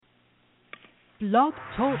Blog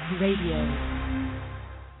Talk Radio.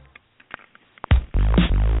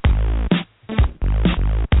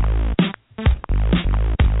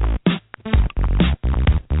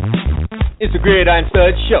 It's the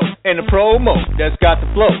GRIDIRONSTUDS Show and the promo that's got the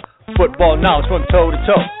flow. Football knowledge from toe to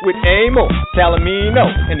toe with Amo, Calamino,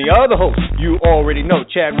 and the other host you already know,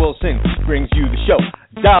 Chad Wilson, brings you the show.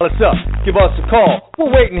 Dial us up, give us a call. We're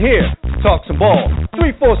waiting here to talk some ball.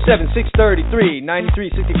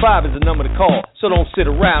 347-633-9365 is the number to call. So don't sit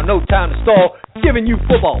around, no time to stall. Giving you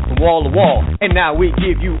football from wall to wall. And now we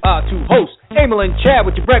give you our two hosts, Amo and Chad,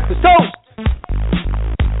 with your breakfast toast.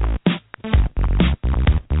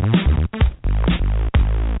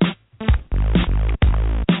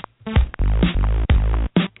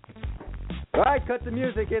 All right, cut the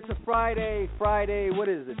music. It's a Friday. What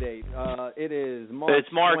is the date? It is March 20th.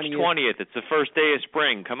 It's March 20th. It's the first day of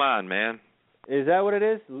spring. Come on, man. Is that what it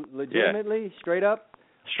is? Legitimately? Yeah. Straight up?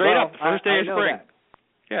 Straight up, first day of spring. That.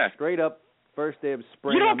 Yeah. Straight up, first day of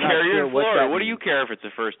spring. You don't care. You're in Florida. What do you means. care if it's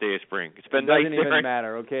the first day of spring? It's been nice. Doesn't even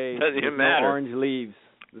matter, okay? Doesn't even matter. No orange leaves.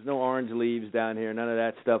 There's no orange leaves down here. None of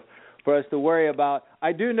that stuff for us to worry about.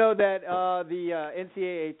 I do know that the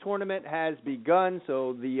NCAA Tournament has begun,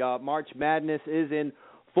 so the March Madness is in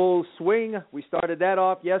full swing. We started that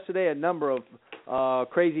off yesterday. A number of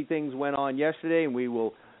crazy things went on yesterday, and we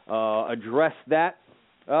will address that.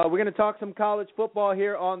 We're going to talk some college football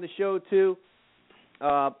here on the show, too.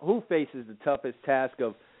 Who faces the toughest task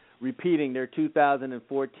of repeating their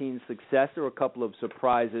 2014 success? There were a couple of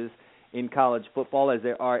surprises in college football, as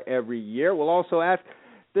there are every year. We'll also ask,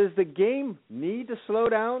 does the game need to slow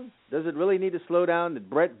down? Does it really need to slow down? Did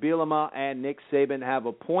Brett Bielema and Nick Saban have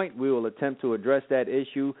a point? We will attempt to address that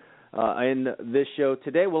issue in this show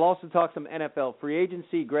today. We'll also talk some NFL free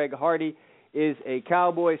agency. Greg Hardy is a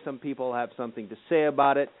Cowboy. Some people have something to say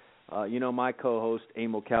about it. My co-host,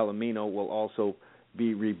 Amo Calamino, will also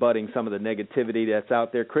be rebutting some of the negativity that's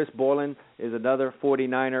out there. Chris Borland is another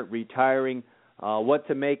 49er retiring. What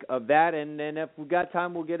to make of that, and then if we've got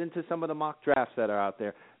time, we'll get into some of the mock drafts that are out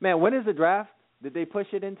there. Man, when is the draft? Did they push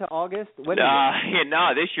it into August? No,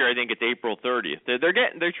 this year I think it's April 30th.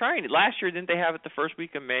 They're trying. Last year, didn't they have it the first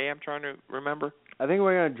week of May? I'm trying to remember. I think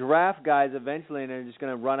we're going to draft guys eventually, and they're just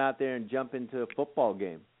going to run out there and jump into a football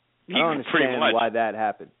game. I don't understand why that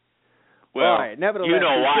happened. Well, all right, nevertheless, you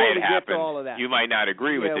know why it happened. All of that. You might not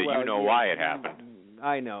agree with it. You know why it happened.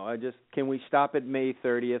 I know. Can we stop at May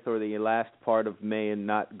 30th or the last part of May and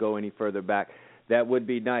not go any further back? That would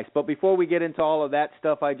be nice. But before we get into all of that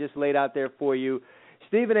stuff I just laid out there for you,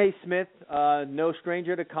 Stephen A. Smith, no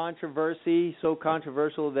stranger to controversy, so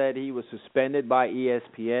controversial that he was suspended by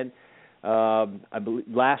ESPN, I believe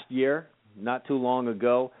last year, not too long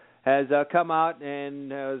ago, has come out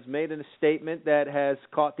and has made a statement that has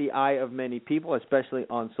caught the eye of many people, especially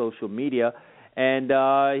on social media. And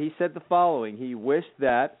he said the following. He wished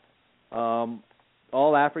that all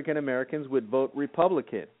African Americans would vote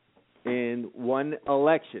Republican in one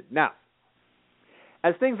election. Now,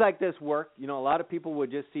 as things like this work, a lot of people would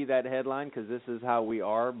just see that headline because this is how we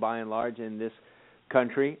are, by and large, in this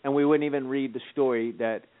country, and we wouldn't even read the story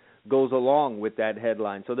that goes along with that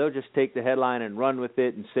headline. So they'll just take the headline and run with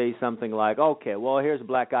it and say something like, okay, well, here's a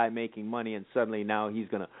black guy making money, and suddenly now he's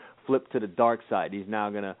going to flip to the dark side. He's now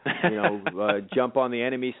going to, jump on the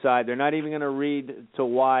enemy side. They're not even going to read to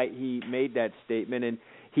why he made that statement. And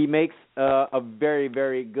he makes a very,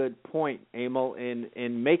 very good point, Emil,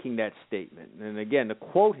 in making that statement. And again, to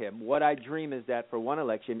quote him, what I dream is that for one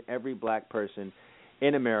election, every black person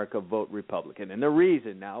in America vote Republican. And the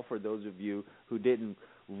reason now, for those of you who didn't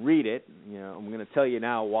read it, I'm going to tell you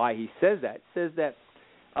now why he says that. It says that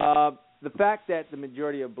the fact that the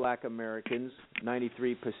majority of black Americans,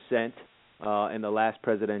 93% in the last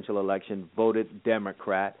presidential election, voted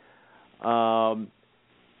Democrat. The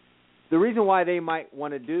reason why they might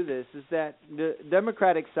want to do this is that the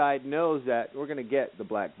Democratic side knows that we're going to get the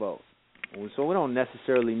black vote. So we don't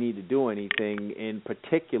necessarily need to do anything in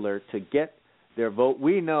particular to get their vote.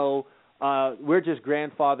 We know we're just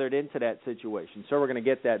grandfathered into that situation, so we're going to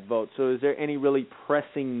get that vote. So is there any really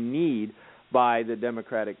pressing need by the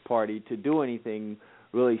Democratic Party to do anything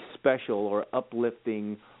really special or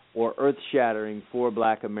uplifting or earth-shattering for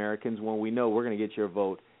black Americans when we know we're going to get your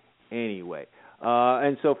vote anyway?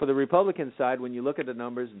 And so for the Republican side, when you look at the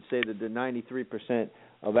numbers and say that the 93%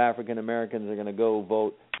 of African Americans are going to go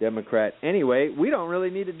vote Democrat anyway, we don't really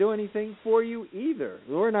need to do anything for you either.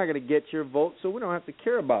 We're not going to get your vote, so we don't have to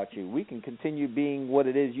care about you. We can continue being what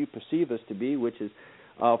it is you perceive us to be, which is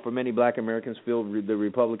for many black Americans feel the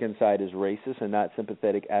Republican side is racist and not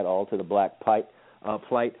sympathetic at all to the black plight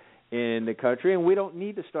in the country, and we don't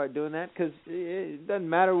need to start doing that because it doesn't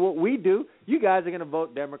matter what we do. You guys are going to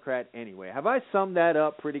vote Democrat anyway. Have I summed that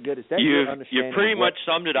up pretty good? Is that your understanding? You pretty much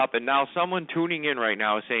summed it up, and now someone tuning in right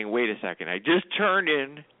now is saying, wait a second, I just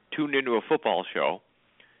tuned into a football show,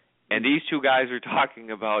 and these two guys are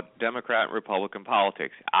talking about Democrat and Republican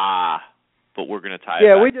politics. But we're going to tie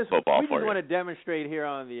it back to football for you. We just want to demonstrate here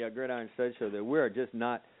on the Gridiron Studs Show that we're just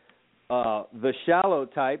not the shallow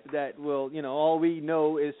type that will, all we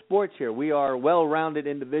know is sports here. We are well-rounded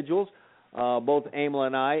individuals, both Emil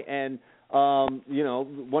and I, and,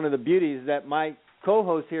 one of the beauties is that my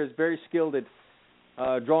co-host here is very skilled at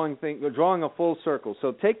drawing a full circle.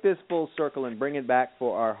 So take this full circle and bring it back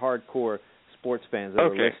for our hardcore sports fans that are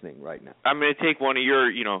listening right now. I'm going to take one of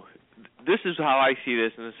your, this is how I see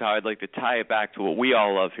this, and this is how I'd like to tie it back to what we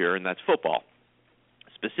all love here, and that's football.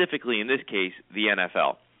 Specifically, in this case, the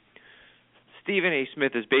NFL. Stephen A.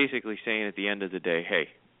 Smith is basically saying at the end of the day, hey,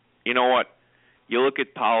 you know what? You look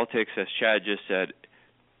at politics, as Chad just said,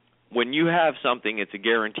 when you have something, it's a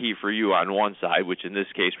guarantee for you on one side, which in this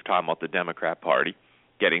case we're talking about the Democrat Party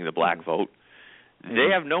getting the black vote.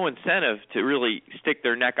 They have no incentive to really stick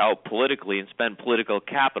their neck out politically and spend political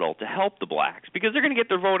capital to help the blacks because they're going to get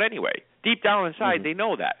their vote anyway. Deep down inside, they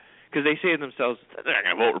know that because they say to themselves, they're not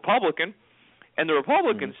going to vote Republican. And the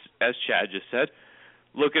Republicans, as Chad just said,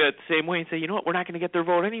 look at it the same way and say, you know what, we're not going to get their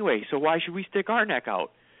vote anyway, so why should we stick our neck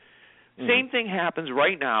out? Same thing happens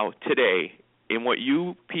right now, today, in what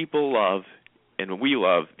you people love and we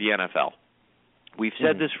love, the NFL. We've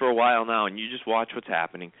said this for a while now, and you just watch what's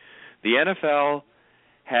happening. The NFL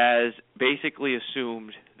has basically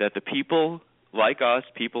assumed that the people like us,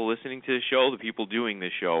 people listening to the show, the people doing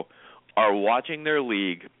this show, are watching their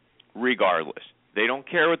league regardless. They don't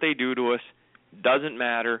care what they do to us. Doesn't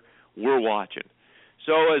matter. We're watching.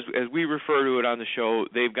 So as we refer to it on the show,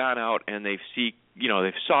 they've gone out and they've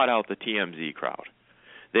sought out the TMZ crowd.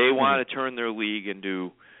 They want to turn their league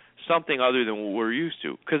into something other than what we're used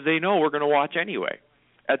to because they know we're going to watch anyway.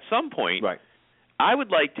 At some point, I would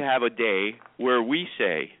like to have a day where we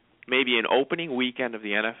say, maybe an opening weekend of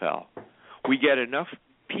the NFL, we get enough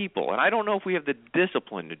people, and I don't know if we have the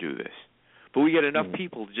discipline to do this, but we get enough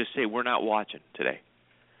people to just say we're not watching today.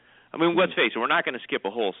 I mean, let's face it, we're not going to skip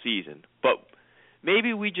a whole season, but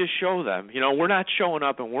maybe we just show them, we're not showing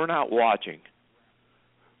up and we're not watching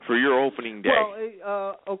for your opening day.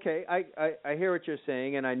 Well, okay, I hear what you're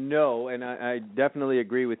saying, and I know, and I definitely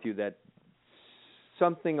agree with you that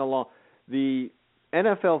something along the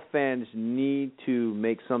NFL fans need to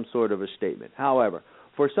make some sort of a statement. However,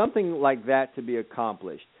 for something like that to be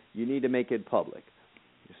accomplished, you need to make it public.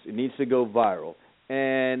 It needs to go viral.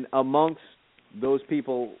 And amongst those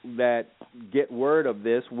people that get word of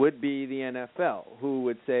this would be the NFL, who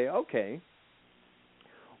would say, okay,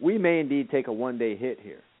 we may indeed take a one-day hit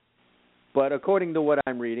here. But according to what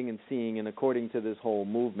I'm reading and seeing and according to this whole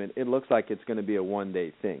movement, it looks like it's going to be a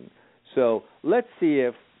one-day thing. So let's see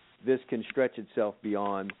if this can stretch itself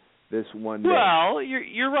beyond this one day. Well,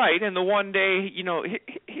 you're right. And the one day,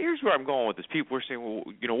 here's where I'm going with this. People are saying, well,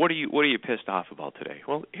 what are you pissed off about today?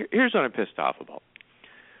 Well, here's what I'm pissed off about.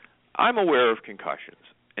 I'm aware of concussions,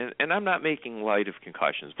 and I'm not making light of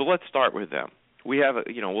concussions, but let's start with them. We have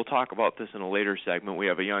we'll talk about this in a later segment. We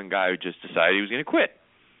have a young guy who just decided he was going to quit.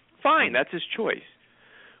 Fine, that's his choice.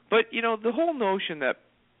 But, the whole notion that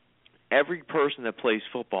every person that plays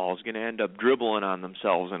football is going to end up dribbling on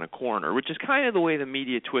themselves in a corner, which is kind of the way the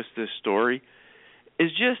media twists this story,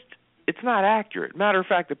 is just, it's not accurate. Matter of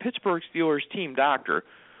fact, the Pittsburgh Steelers team doctor,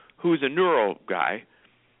 who's a neuro guy,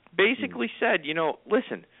 basically said,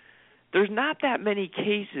 listen, there's not that many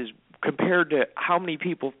cases compared to how many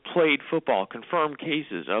people played football, confirmed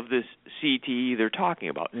cases of this CTE they're talking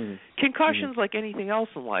about. Concussions, like anything else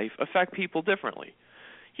in life, affect people differently.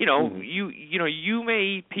 You may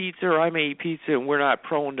eat pizza or I may eat pizza and we're not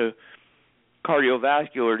prone to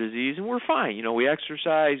cardiovascular disease and we're fine. We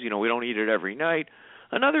exercise, we don't eat it every night.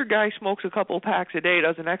 Another guy smokes a couple of packs a day,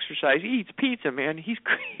 doesn't exercise, he eats pizza, man. He's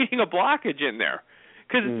creating a blockage in there.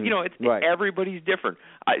 Because, everybody's different.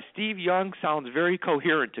 Steve Young sounds very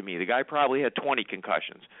coherent to me. The guy probably had 20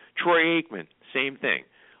 concussions. Troy Aikman, same thing.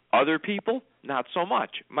 Other people, not so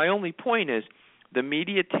much. My only point is the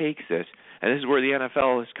media takes this, and this is where the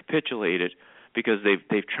NFL has capitulated because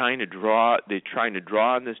they're trying to draw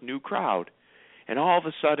on this new crowd, and all of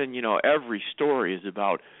a sudden, every story is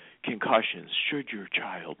about concussions. Should your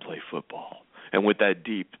child play football? And with that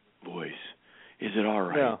deep voice, is it all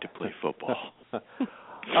right to play football?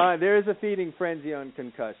 There is a feeding frenzy on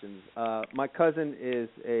concussions. My cousin is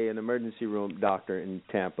an emergency room doctor in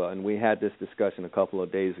Tampa, and we had this discussion a couple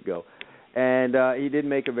of days ago. And he did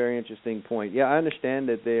make a very interesting point. Yeah, I understand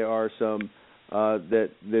that there are some that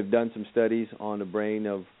they've done some studies on the brain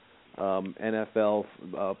of NFL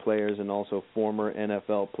players and also former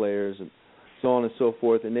NFL players and so on and so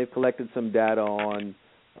forth. And they've collected some data on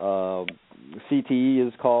CTE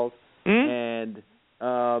is called. And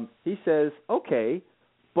he says, okay,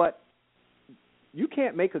 but you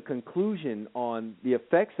can't make a conclusion on the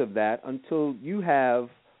effects of that until you have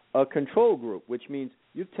a control group, which means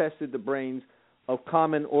you've tested the brains of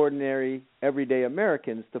common, ordinary, everyday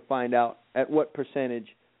Americans to find out at what percentage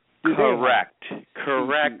do Correct. they have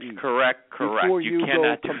Correct. CTE. Correct. Before you go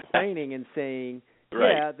cannot complaining and saying,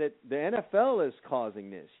 right. yeah, that the NFL is causing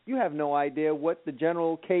this. You have no idea what the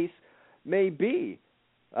general case may be.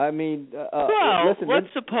 I mean, listen, let's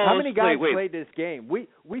suppose. how many guys wait. played this game? We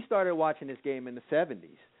started watching this game in the 70s.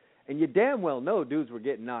 And you damn well know dudes were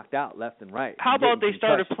getting knocked out left and right. How about they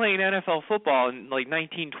started playing NFL football in like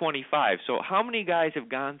 1925? So how many guys have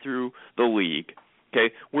gone through the league?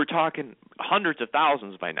 Okay, we're talking hundreds of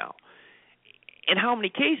thousands by now. And how many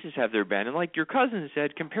cases have there been? And like your cousin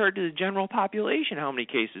said, compared to the general population, how many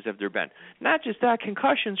cases have there been? Not just that,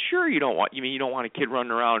 concussions. Sure, you don't want a kid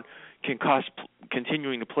running around concussed,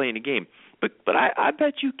 continuing to play in a game. But I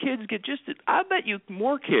bet you kids I bet you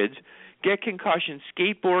more kids get concussions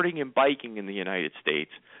skateboarding and biking in the United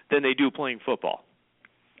States than they do playing football.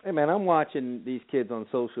 Hey, man, I'm watching these kids on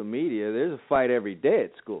social media. There's a fight every day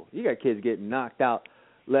at school. You got kids getting knocked out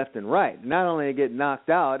left and right. Not only they get knocked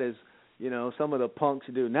out, as some of the punks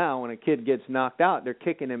do now, when a kid gets knocked out, they're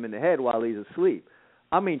kicking him in the head while he's asleep.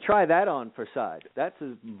 I mean, try that on for size. That's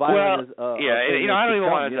as violent as I don't even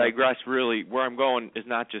want to digress, really. Where I'm going is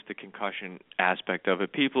not just the concussion aspect of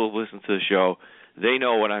it. People who listen to the show, they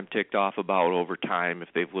know what I'm ticked off about over time if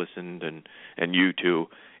they've listened, and you too.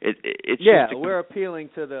 It's we're appealing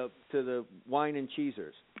to the wine and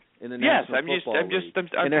cheesers in the National Football League.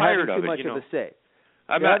 I'm tired of it. Too much of a say.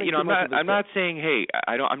 I'm not saying, hey,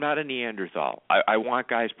 I'm not a Neanderthal. I want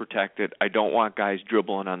guys protected. I don't want guys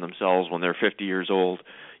dribbling on themselves when they're 50 years old.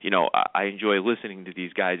 I enjoy listening to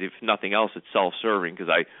these guys. If nothing else, it's self-serving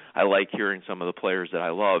because I like hearing some of the players that I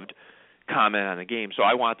loved comment on the game. So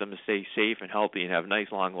I want them to stay safe and healthy and have nice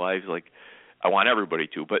long lives like I want everybody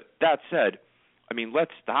to. But that said, I mean,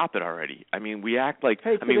 let's stop it already. I mean, we act like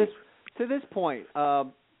to this point,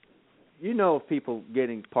 of people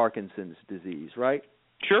getting Parkinson's disease, right?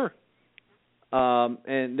 Sure.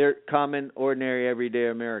 And they're common, ordinary, everyday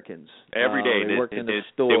Americans. Every day. They worked in the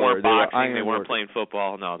store. They weren't boxing. They weren't workers. playing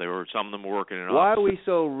football. No, some of them were working in an Why office. are we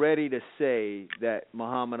so ready to say that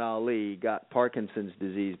Muhammad Ali got Parkinson's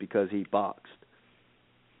disease because he boxed?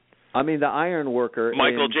 I mean, the iron worker.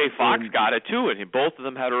 Michael J. Fox got it too, and both of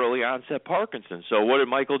them had early onset Parkinson's. So what did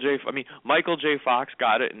Michael J. Fox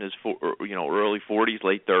got it in his early 40s,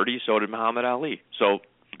 late 30s. So did Muhammad Ali. So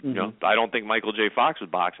I don't think Michael J. Fox was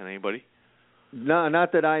boxing anybody. No,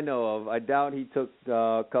 not that I know of. I doubt he took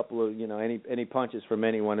a couple of any punches from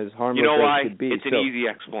anyone, as harmless as could be. It's an easy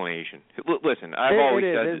explanation. Listen, I've always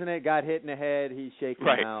said it is, isn't it? Got hit in the head. He's shaking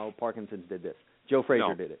now. Parkinson's did this. Joe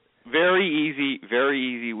Frazier did it. Very easy, very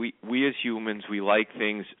easy. We as humans, we like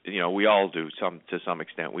things, we all do to some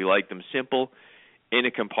extent. We like them simple in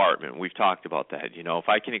a compartment. We've talked about that. If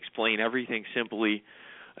I can explain everything simply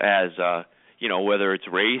as, whether it's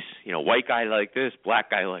race, white guy like this,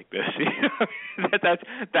 black guy like this.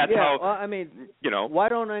 That's how. Well, I mean, why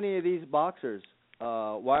don't any of these boxers?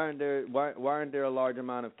 Why aren't there a large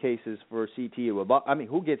amount of cases for CTE? I mean,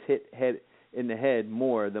 who gets hit in the head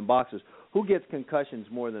more than boxers? Who gets concussions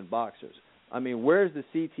more than boxers? I mean, where's the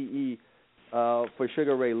CTE for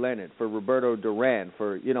Sugar Ray Leonard, for Roberto Duran,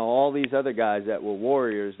 for all these other guys that were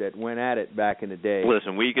warriors that went at it back in the day?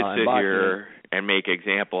 Listen, we could sit here and make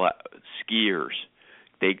example skiers.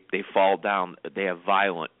 They fall down. They have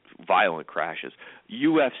violent crashes.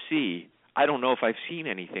 UFC. I don't know if I've seen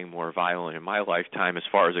anything more violent in my lifetime as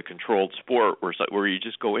far as a controlled sport where you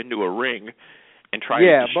just go into a ring and try to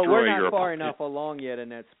destroy your opponent. Yeah, but we're not far enough along yet in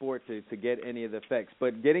that sport to get any of the effects.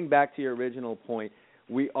 But getting back to your original point,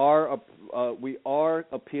 we are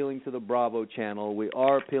appealing to the Bravo channel. We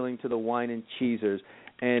are appealing to the wine and cheesers,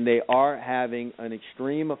 and they are having an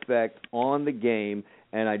extreme effect on the game.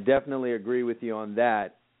 And I definitely agree with you on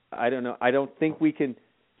that. I don't know. I don't think we can't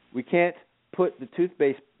put the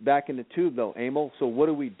toothpaste back in the tube, though, Emil. So what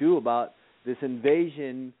do we do about this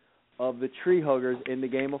invasion of the tree huggers in the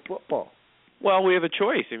game of football? Well, we have a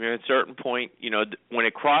choice. I mean, at a certain point, when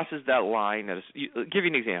it crosses that line, I'll give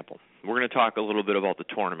you an example. We're going to talk a little bit about the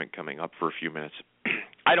tournament coming up for a few minutes.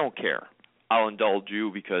 I don't care. I'll indulge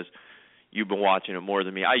you because you've been watching it more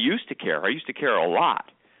than me. I used to care. I used to care a lot.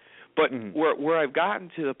 But where I've gotten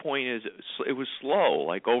to the point is it was slow.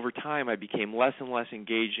 Like over time, I became less and less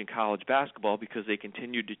engaged in college basketball because they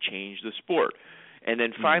continued to change the sport. And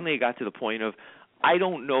then finally, it got to the point of I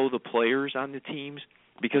don't know the players on the teams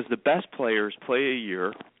because the best players play a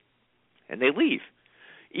year and they leave.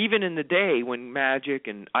 Even in the day when Magic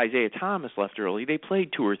and Isaiah Thomas left early, they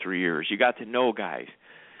played 2 or 3 years. You got to know guys.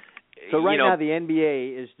 So now the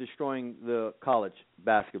NBA is destroying the college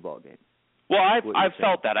basketball game. Well, I've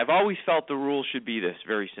felt that. I've always felt the rule should be this,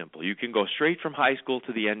 very simple. You can go straight from high school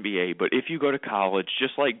to the NBA, but if you go to college,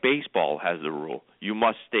 just like baseball has the rule, you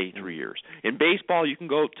must stay 3 years. In baseball, you can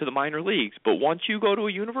go to the minor leagues, but once you go to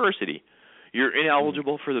a university, you're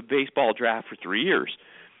ineligible for the baseball draft for 3 years.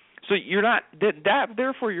 So you're not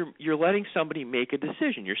therefore you're letting somebody make a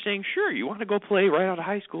decision. You're saying, sure, you want to go play right out of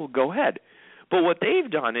high school, go ahead. But what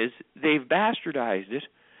they've done is they've bastardized it,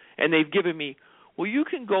 and they've given me, well, you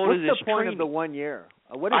can go to this What's the point training. of the 1 year?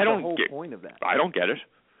 What is the whole point of that? I don't get it.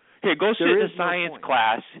 Hey, go sit in a science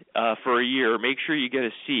class for a year. Make sure you get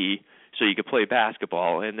a C so you can play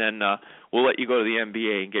basketball, and then we'll let you go to the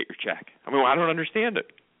NBA and get your check. I mean, I don't understand it.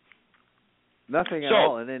 Nothing at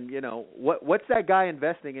all. And then, what's that guy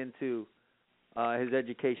investing into his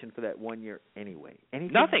education for that 1 year anyway?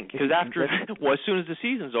 Anything? Nothing, because as soon as the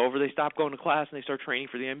season's over, they stop going to class and they start training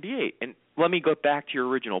for the NBA. And let me go back to your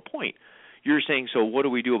original point. You're saying, so what do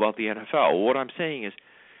we do about the NFL? What I'm saying is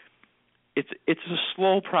it's a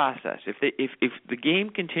slow process. If the game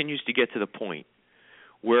continues to get to the point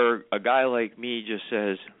where a guy like me just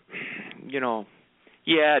says,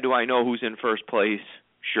 yeah, do I know who's in first place?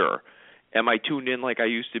 Sure. Am I tuned in like I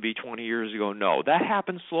used to be 20 years ago? No. That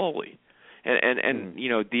happens slowly. And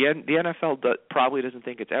the NFL probably doesn't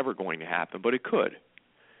think it's ever going to happen, but it could.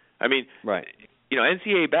 I mean, right.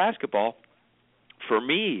 NCAA basketball, for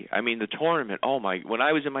me, the tournament, when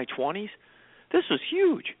I was in my 20s, this was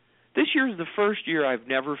huge. This year's the first year I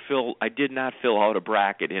did not fill out a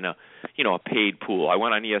bracket in a paid pool. I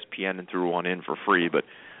went on ESPN and threw one in for free, but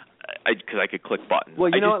because I could click buttons.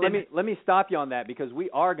 Well, let me stop you on that, because we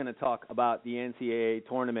are going to talk about the NCAA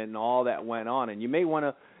tournament and all that went on, and you may want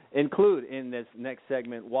to include in this next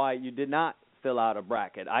segment why you did not fill out a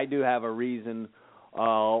bracket. I do have a reason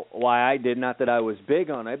why I did, not that I was big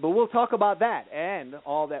on it, but we'll talk about that and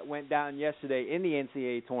all that went down yesterday in the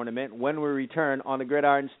NCAA tournament when we return on the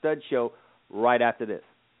Gridiron Studs Show right after this.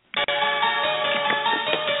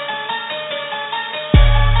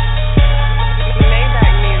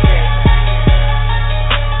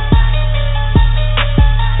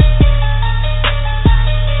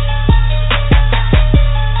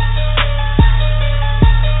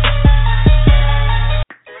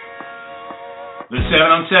 The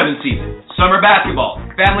 7-on-7 season, summer basketball,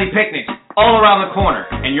 family picnics, all around the corner,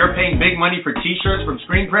 and you're paying big money for T-shirts from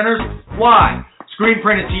screen printers? Why? Screen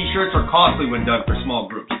printed T-shirts are costly when done for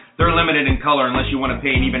small groups. They're limited in color unless you want to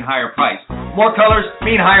pay an even higher price. More colors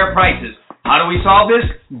mean higher prices. How do we solve this?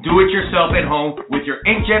 Do it yourself at home with your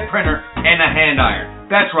inkjet printer and a hand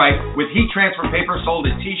iron. That's right, with heat transfer paper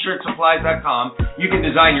sold at tshirtsupplies.com, you can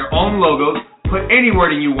design your own logos, put any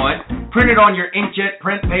wording you want, print it on your inkjet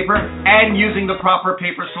print paper, and using the proper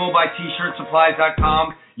paper sold by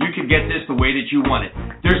tshirtsupplies.com, you can get this the way that you want it.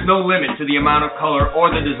 There's no limit to the amount of color or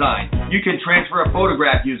the design. You can transfer a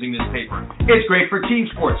photograph using this paper. It's great for team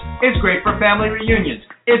sports. It's great for family reunions.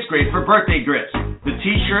 It's great for birthday gifts. The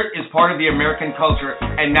T-shirt is part of the American culture,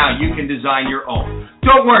 and now you can design your own.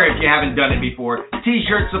 Don't worry if you haven't done it before.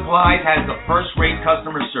 T-Shirt Supplies has the first-rate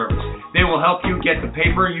customer service. They will help you get the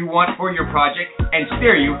paper you want for your project and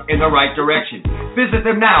steer you in the right direction. Visit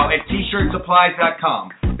them now at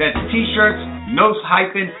tshirtsupplies.com. That's T-shirts, no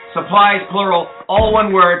hyphen, supplies, plural, all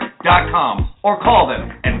one word, .com. Or call them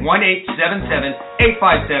at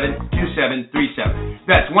 1-877-857-2737.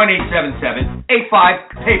 That's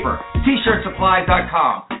 1-877-85-PAPER.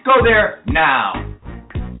 tshirtsupplies.com. Go there now.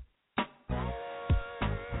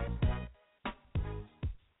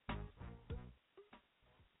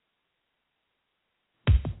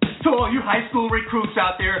 To all you high school recruits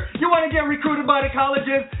out there, you want to get recruited by the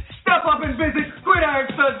colleges? Step up and visit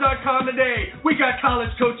GRIDIRONSTUDS.com today. We got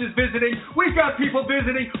college coaches visiting. We've got people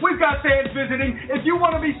visiting. We've got fans visiting. If you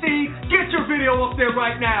want to be seen, get your video up there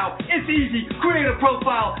right now. It's easy. Create a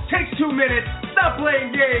profile. Takes 2 minutes. Stop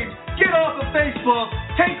playing games. Get off of Facebook.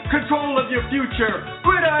 Take control of your future.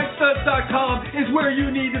 GRIDIRONSTUDS.com is where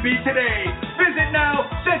you need to be today. Visit now,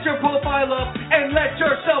 set your profile up, and let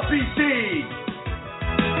yourself be seen.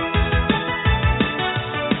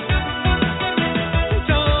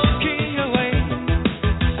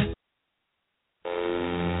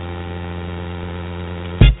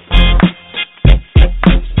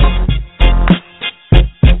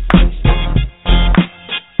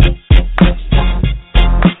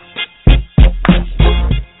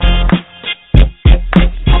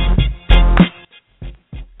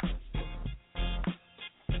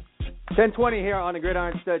 10:20 here on the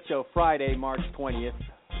Gridiron Stud Show, Friday, March 20th,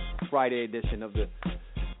 Friday edition of the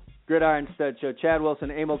Gridiron Stud Show. Chad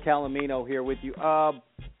Wilson, Emil Calomino here with you.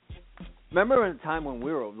 Remember a time when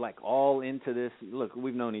we were like all into this? Look,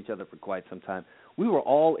 we've known each other for quite some time. We were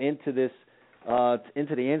all into this,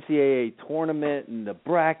 into the NCAA tournament and the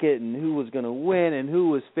bracket and who was going to win and who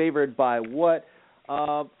was favored by what.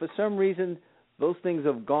 For some reason, those things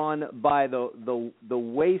have gone by the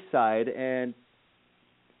wayside, and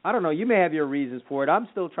I don't know. You may have your reasons for it. I'm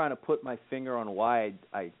still trying to put my finger on why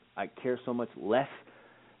I care so much less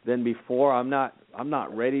than before. I'm not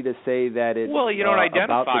ready to say that it's well. You don't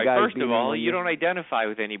identify. About the guys First of all, you don't identify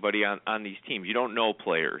with anybody on these teams. You don't know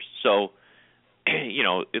players, so you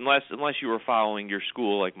know unless you were following your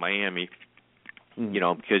school like Miami, you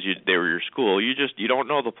know, because they were your school. You don't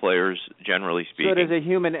know the players generally speaking. So there's a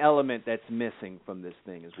human element that's missing from this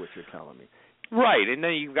thing, is what you're telling me. Right, and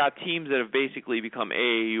then you've got teams that have basically become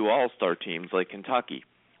AAU all-star teams like Kentucky.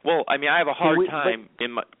 Well, I mean, I have a hard time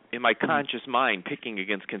in my conscious mind picking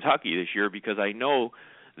against Kentucky this year because I know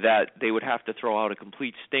that they would have to throw out a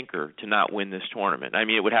complete stinker to not win this tournament. I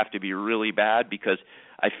mean, it would have to be really bad because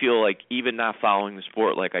I feel like even not following the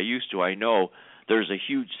sport like I used to, I know there's a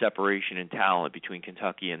huge separation in talent between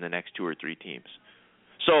Kentucky and the next 2 or 3 teams.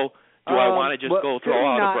 So do I want to just go throw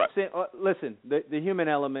out listen, the human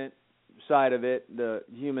element side of it, the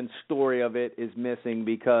human story of it is missing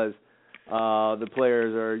because the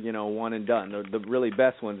players are, you know, one and done. They're the really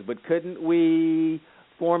best ones. But couldn't we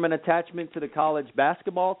form an attachment to the college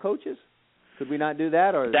basketball coaches? Could we not do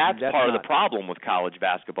that? Or that's part of the problem with college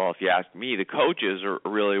basketball, if you ask me. The coaches are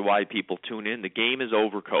really why people tune in. The game is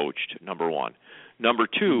overcoached, number one. Number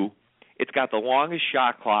two, it's got the longest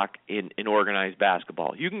shot clock in organized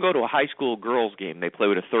basketball. You can go to a high school girls game. They play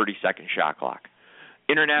with a 30-second shot clock.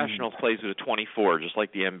 International plays with a 24, just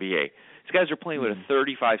like the NBA. These guys are playing with a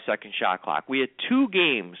 35-second shot clock. We had 2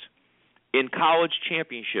 games in college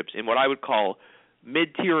championships in what I would call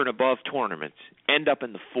mid-tier and above tournaments end up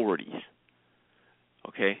in the 40s.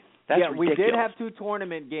 Okay? That's ridiculous. We did have 2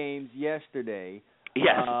 tournament games yesterday.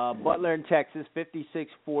 Yes. Butler and Texas,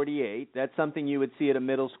 56-48. That's something you would see at a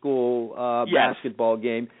middle school basketball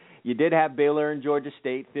game. You did have Baylor and Georgia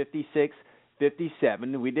State, 56-57.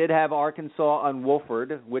 We did have Arkansas on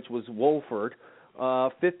Wofford, which was Wolford,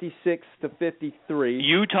 56-53.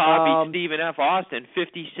 Utah beat Stephen F. Austin,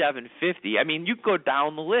 57-50. I mean, you go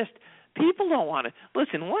down the list. People don't want to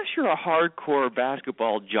listen unless you're a hardcore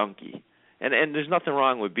basketball junkie, and there's nothing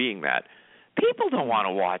wrong with being that. People don't want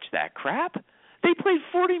to watch that crap. They played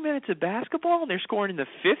 40 minutes of basketball, and they're scoring in the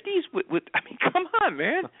 50s with I mean, come on,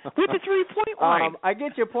 man, with the three-point line. I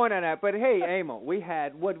get your point on that, but, hey, Emil, we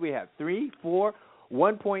had 3, 4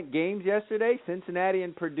 one-point games yesterday. Cincinnati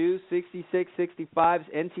and Purdue, 66-65.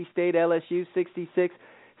 NC State, LSU,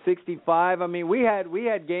 66-65. I mean, we had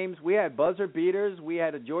games. We had buzzer beaters. We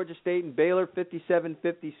had a Georgia State and Baylor,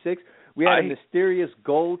 57-56. We had a mysterious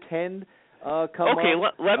goaltend. Okay,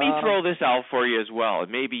 let me throw this out for you as well,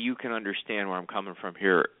 and maybe you can understand where I'm coming from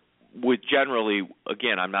here. With generally,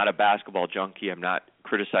 again, I'm not a basketball junkie. I'm not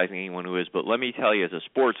criticizing anyone who is, but let me tell you as a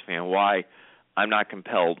sports fan why I'm not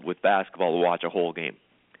compelled with basketball to watch a whole game.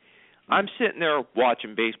 I'm sitting there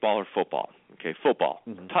watching baseball or football. Okay, football.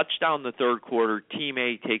 Touchdown the third quarter, Team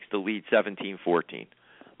A takes the lead 17-14.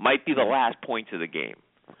 Might be the last points of the game.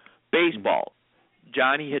 Baseball.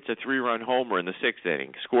 Johnny hits a 3-run homer in the 6th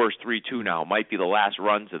inning, scores 3-2 now, might be the last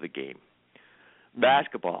runs of the game.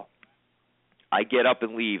 Basketball, I get up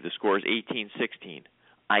and leave, the score is 18-16.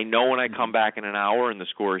 I know when I come back in an hour and the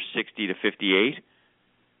score is 60-58,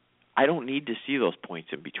 I don't need to see those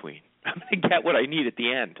points in between. I'm going to get what I need at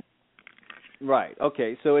the end. Right.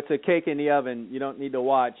 Okay. So it's a cake in the oven. You don't need to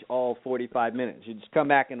watch all 45 minutes. You just come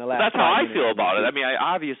back in the last. That's how I feel about it. I mean,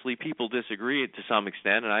 obviously people disagree to some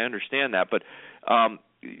extent, and I understand that. But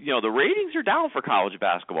you know, the ratings are down for college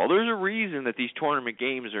basketball. There's a reason that these tournament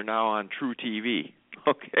games are now on True TV.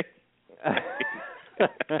 Okay.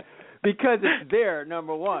 Because it's there,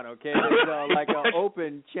 number one, okay? It's like an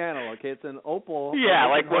open channel, okay? It's an opal. Yeah,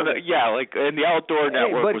 like and the Outdoor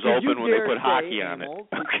Network was open when they put hockey on it.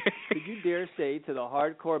 Okay. Could you dare say to the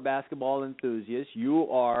hardcore basketball enthusiast, you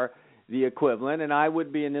are the equivalent, and I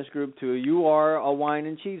would be in this group too, you are a wine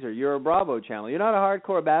and cheeser. You're a Bravo channel. You're not a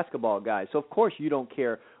hardcore basketball guy, so of course you don't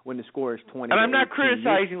care when the score is 20. And I'm not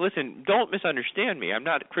criticizing, listen, don't misunderstand me. I'm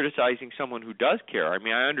not criticizing someone who does care. I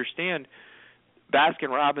mean, I understand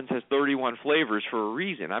Baskin-Robbins has 31 flavors for a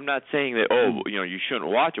reason. I'm not saying that, you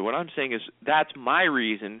shouldn't watch it. What I'm saying is that's my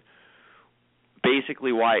reason,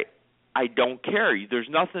 basically why I don't care. There's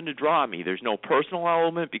nothing to draw me. There's no personal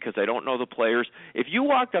element because I don't know the players. If you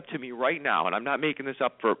walked up to me right now, and I'm not making this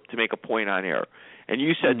up to make a point on air, and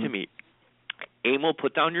you said to me, Emil,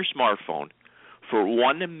 put down your smartphone. For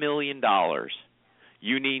 $1 million,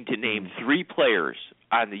 you need to name 3 players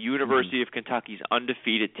on the University of Kentucky's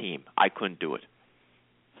undefeated team. I couldn't do it.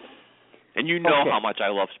 And you know how much I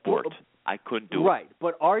love sports. I couldn't do it. Right,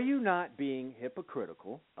 but are you not being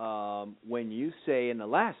hypocritical when you say in the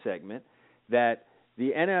last segment that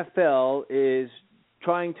the NFL is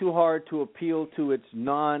trying too hard to appeal to its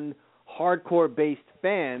non-hardcore-based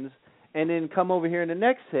fans, and then come over here in the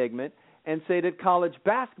next segment and say that college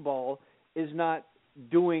basketball is not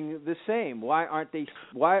doing the same? Why aren't they?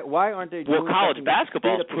 Why aren't they? Well, college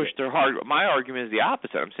basketball has pushed their hard. My argument is the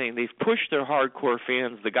opposite. I'm saying they've pushed their hardcore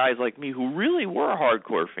fans, the guys like me who really were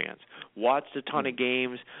hardcore fans, watched a ton of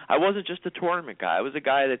games. I wasn't just a tournament guy. I was a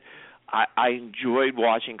guy that I enjoyed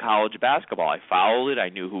watching college basketball. I followed it. I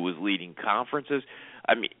knew who was leading conferences.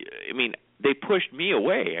 I mean, they pushed me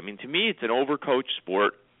away. I mean, to me, it's an overcoached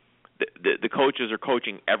sport. The coaches are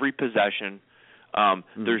coaching every possession.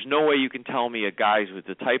 There's no way you can tell me a guys with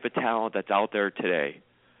the type of talent that's out there today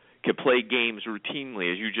can play games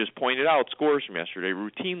routinely, as you just pointed out, scores from yesterday,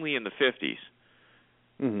 routinely in the 50s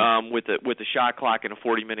with the shot clock in a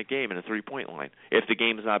 40-minute game and a three-point line if the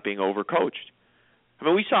game is not being overcoached. I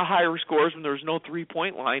mean, we saw higher scores when there was no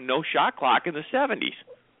three-point line, no shot clock in the 70s.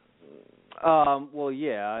 Well,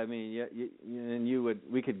 yeah. I mean,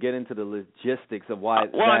 we could get into the logistics of why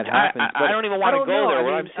that happens. I don't even want to go there.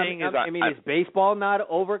 What I'm saying is, is baseball not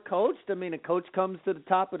overcoached? I mean, a coach comes to the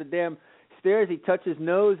top of the damn stairs. He touches his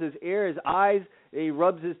nose, his ear, his eyes. He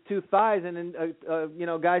rubs his 2 thighs, and then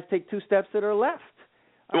guys take 2 steps to their left.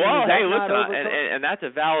 Well, hey, listen, and that's a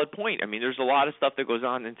valid point. I mean, there's a lot of stuff that goes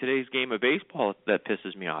on in today's game of baseball that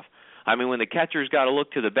pisses me off. I mean, when the catcher's got to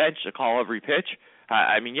look to the bench to call every pitch,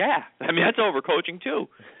 that's overcoaching too.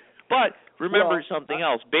 But remember something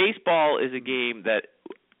else. Baseball is a game that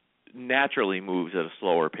naturally moves at a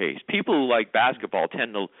slower pace. People who like basketball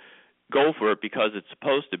tend to go for it because it's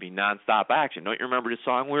supposed to be nonstop action. Don't you remember the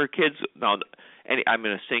song we were kids? No, I'm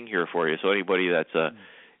going to sing here for you, so anybody that's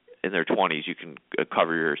in their 20s, you can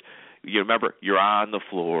cover yours. You remember, you're on the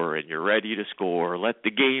floor and you're ready to score. Let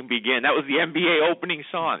the game begin. That was the NBA opening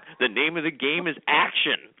song. The name of the game is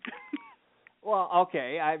action. Well,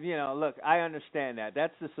 okay. Look, I understand that.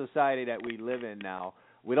 That's the society that we live in now.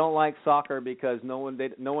 We don't like soccer because no one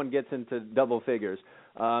gets into double figures.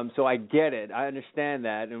 So I get it. I understand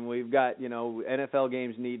that. And we've got, NFL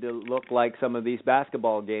games need to look like some of these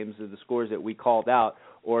basketball games, the scores that we called out,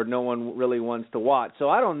 or no one really wants to watch. So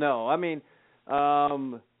I don't know. I mean,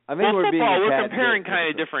 we're comparing kind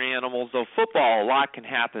of different animals, though. Football, a lot can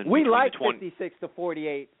happen. We like 56 to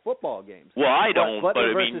 48 football games. Well, I don't, but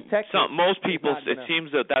I mean, most people, it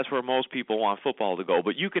seems that that's where most people want football to go.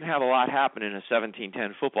 But you can have a lot happen in a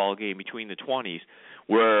 17-10 football game between the 20s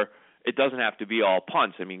where it doesn't have to be all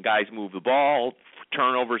punts. I mean, guys move the ball,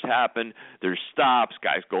 turnovers happen, there's stops,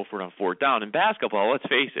 guys go for it on 4th down. In basketball, let's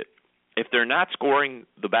face it, if they're not scoring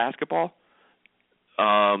the basketball,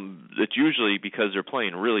 it's usually because they're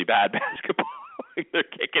playing really bad basketball. They're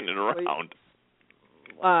kicking it around.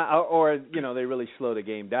 Or they really slow the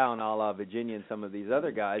game down, a la Virginia and some of these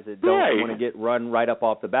other guys that don't want to get run right up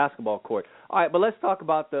off the basketball court. All right, but let's talk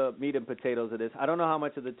about the meat and potatoes of this. I don't know how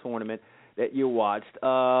much of the tournament that you watched.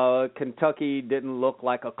 Kentucky didn't look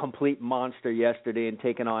like a complete monster yesterday in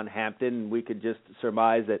taking on Hampton. We could just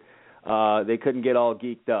surmise that they couldn't get all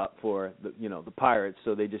geeked up for the Pirates,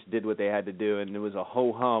 so they just did what they had to do, and it was a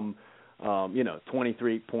ho-hum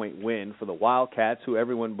 23-point win for the Wildcats, who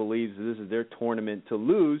everyone believes this is their tournament to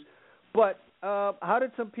lose. But how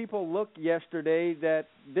did some people look yesterday that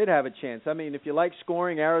did have a chance? I mean, if you like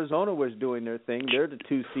scoring, Arizona was doing their thing. They're the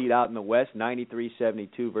 2 seed out in the West,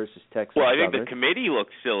 93-72 versus Texas. Well, I think the committee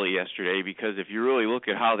looked silly yesterday because if you really look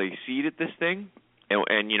at how they seeded this thing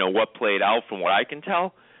and what played out from what I can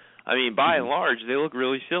tell, I mean, by and large, they look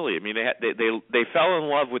really silly. I mean, they fell in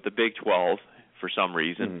love with the Big 12 for some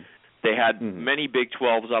reason. They had many Big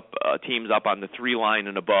 12s teams up on the 3 line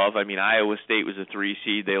and above. I mean, Iowa State was a 3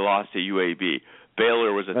 seed. They lost to UAB.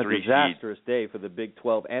 Baylor was a 3 seed. A disastrous day for the Big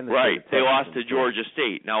 12 and the right. They lost to Georgia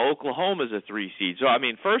State. Now Oklahoma's a 3 seed. So I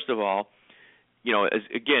mean, first of all,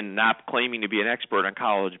 again, not claiming to be an expert on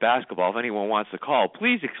college basketball. If anyone wants to call,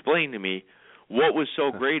 please explain to me what was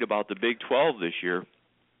so great about the Big 12 this year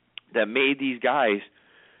that made these guys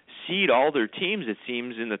seed all their teams, it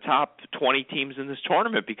seems, in the top 20 teams in this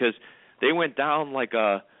tournament, because they went down like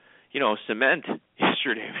cement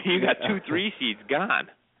yesterday. You got 2 3 seeds gone.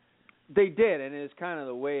 They did, and it's kind of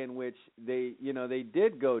the way in which they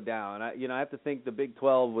did go down. I have to think the Big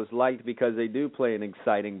 12 was liked because they do play an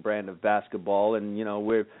exciting brand of basketball, and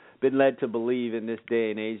we've been led to believe in this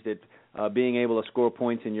day and age that being able to score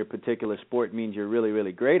points in your particular sport means you're really,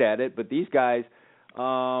 really great at it. But these guys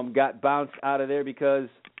got bounced out of there because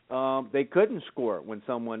they couldn't score when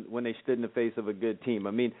they stood in the face of a good team.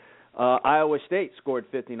 I mean, Iowa State scored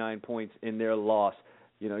 59 points in their loss,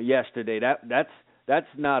 yesterday. That's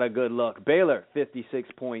not a good look. Baylor, 56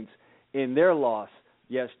 points in their loss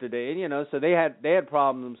yesterday. And, so they had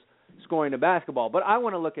problems scoring the basketball. But I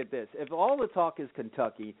want to look at this. If all the talk is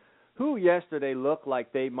Kentucky, who yesterday looked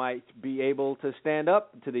like they might be able to stand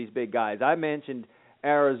up to these big guys? I mentioned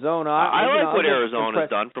Arizona. I like what Arizona's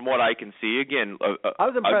done from what I can see. Again, I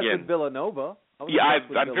was impressed with Villanova.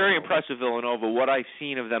 I'm very impressed with Villanova. What I've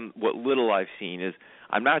seen of them, what little I've seen, is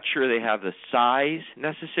I'm not sure they have the size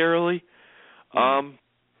necessarily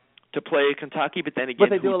to play Kentucky, but then again,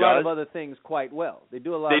 they do a lot of other things quite well. They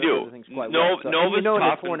do a lot of other things quite well. So, in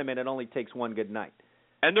the tournament, it only takes one good night.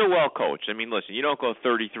 And they're well coached. I mean, listen, you don't go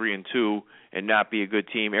 33-2 and not be a good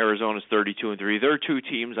team. Arizona's 32-3. There are two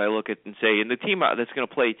teams I look at and say, and the team that's going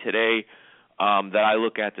to play today that I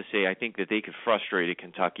look at to say I think that they could frustrate a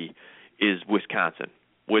Kentucky is Wisconsin.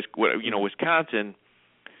 Wisconsin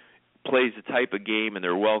plays the type of game, and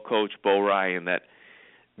they're well coached. Bo Ryan, that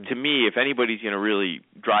to me, if anybody's going to really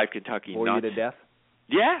drive Kentucky nuts, you to death.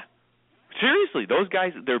 Yeah, seriously, those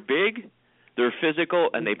guys, they're big, they're physical,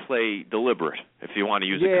 and they play deliberate. If you want to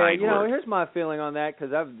use a kind word. Here's my feeling on that,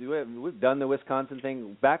 because we've done the Wisconsin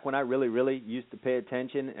thing back when I really, really used to pay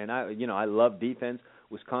attention, and I love defense.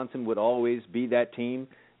 Wisconsin would always be that team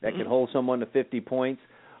that could hold someone to 50 points.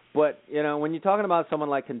 But, when you're talking about someone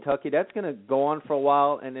like Kentucky, that's going to go on for a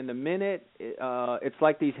while. And in a minute, it's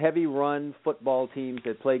like these heavy-run football teams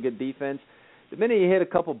that play good defense. The minute you hit a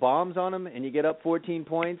couple bombs on them and you get up 14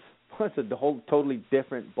 points, it's a whole totally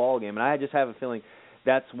different ball game. And I just have a feeling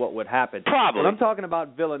that's what would happen. Probably. But I'm talking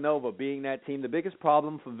about Villanova being that team. The biggest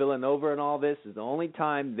problem for Villanova in all this is the only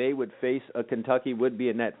time they would face a Kentucky would be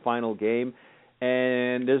in that final game.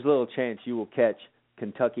 And there's little chance you will catch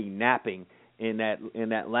Kentucky napping in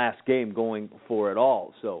that last game going for it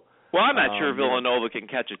all. So, well, I'm not sure Villanova can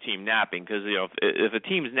catch a team napping because if a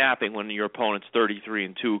team's napping when your opponent's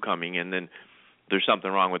 33-2 coming in, then there's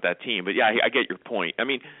something wrong with that team. But yeah, I get your point. I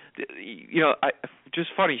mean, just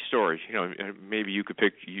funny stories. Maybe you could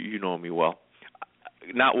pick. You know me well.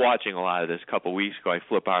 Not watching a lot of this. A couple weeks ago, I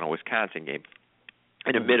flip on a Wisconsin game,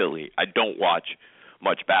 and admittedly, I don't watch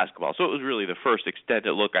much basketball, so it was really the first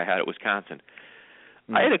extended look I had at Wisconsin.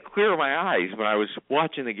 I had to clear my eyes when I was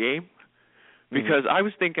watching the game because I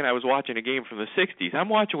was thinking I was watching a game from the 60s. I'm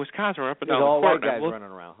watching Wisconsin up and down the court. All white guys running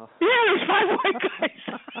around, huh? Yeah, there's 5 white guys.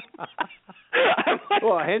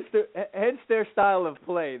 Well, hence their style of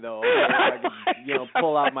play, though. I can,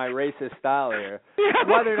 pull out my racist style here. That's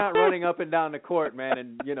why they're not running up and down the court, man,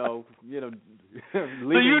 and So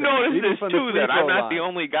you noticed this too, then. I'm not the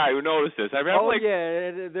only guy who noticed this.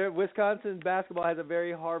 Wisconsin basketball has a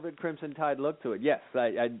very Harvard Crimson Tide look to it. Yes,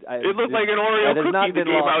 it looked like an Oreo cookie.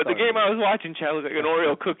 The game I was watching, Chad, looked like an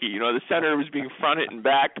Oreo cookie. The center was being fronted and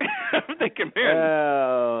back. I'm thinking,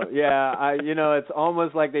 man. It's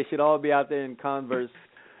almost like they should all be out there in Converse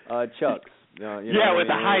Chucks. With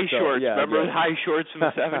the high shorts. Remember the high shorts from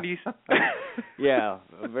the 70s? Yeah,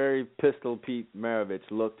 a very Pistol Pete Maravich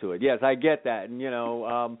look to it. Yes, I get that. And,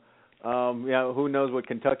 who knows what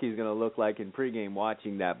Kentucky's going to look like in pregame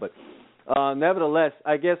watching that. But nevertheless,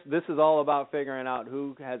 I guess this is all about figuring out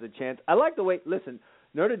who has a chance. I like the way, listen,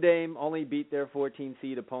 Notre Dame only beat their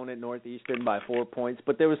 14-seed opponent, Northeastern, by 4 points.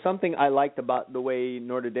 But there was something I liked about the way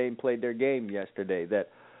Notre Dame played their game yesterday, that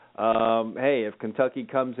if Kentucky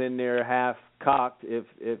comes in there half cocked, if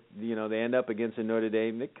they end up against a Notre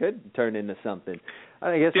Dame, it could turn into something.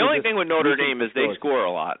 I guess the only thing with Notre Dame is they score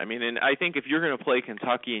a lot. I mean, and I think if you're going to play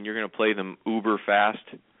Kentucky and you're going to play them uber fast,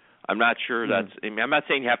 I'm not sure that's. I mean, I'm not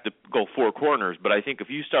saying you have to go 4 corners, but I think if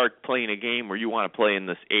you start playing a game where you want to play in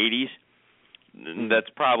this 80s, that's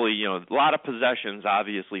probably a lot of possessions.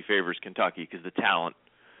 Obviously, favors Kentucky because the talent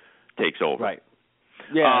takes over. Right.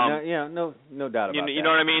 Yeah, no doubt about that. You know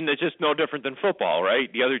what I mean? It's just no different than football,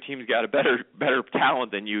 right? The other team's got a better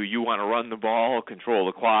talent than you. You want to run the ball, control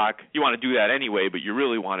the clock. You want to do that anyway, but you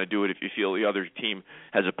really want to do it if you feel the other team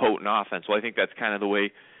has a potent offense. Well, I think that's kind of the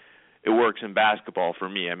way it works in basketball for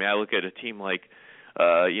me. I mean, I look at a team like,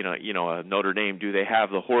 Notre Dame. Do they have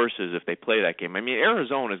the horses if they play that game? I mean,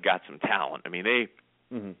 Arizona's got some talent. I mean,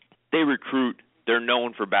 they recruit. They're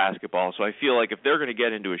known for basketball, so I feel like if they're going to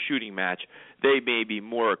get into a shooting match, they may be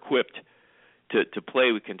more equipped to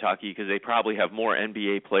play with Kentucky because they probably have more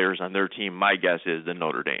NBA players on their team, my guess is, than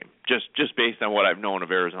Notre Dame. Just based on what I've known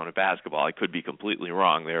of Arizona basketball. I could be completely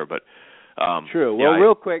wrong there, but true. Well,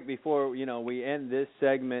 real quick before we end this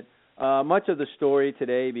segment, much of the story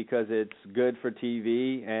today, because it's good for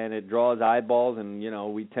TV and it draws eyeballs, and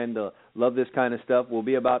we tend to love this kind of stuff, will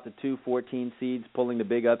be about the 2 14 seeds pulling the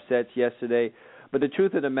big upsets yesterday. But the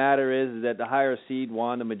truth of the matter is that the higher seed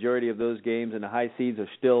won the majority of those games, and the high seeds are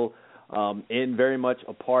still in very much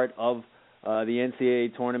a part of the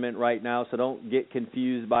NCAA tournament right now. So don't get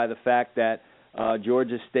confused by the fact that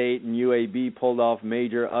Georgia State and UAB pulled off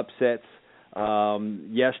major upsets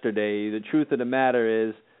yesterday. The truth of the matter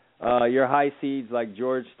is your high seeds like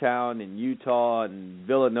Georgetown and Utah and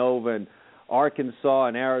Villanova and Arkansas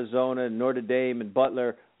and Arizona and Notre Dame and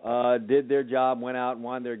Butler did their job, went out and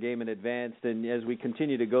won their game and advanced. And as we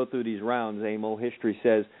continue to go through these rounds, Emil, history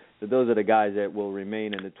says that those are the guys that will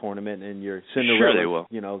remain in the tournament, and your Cinderella, sure they will.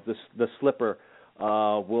 The slipper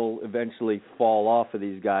will eventually fall off of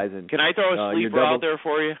these guys. And can I throw a sleeper out there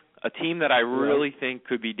for you? A team that I really think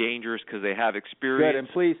could be dangerous because they have experience. Good, and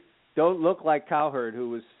please don't look like Cowherd,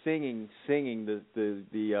 who was singing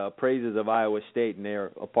the praises of Iowa State, and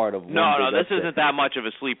they're a part of. No, this isn't that much of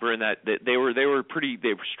a sleeper in that they were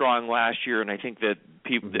strong last year, and I think that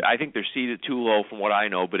I think they're seeded too low from what I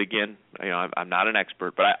know. But again, I'm not an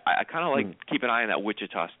expert, but I kind of like keep an eye on that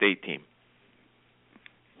Wichita State team.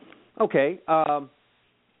 Okay,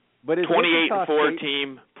 but is 28-4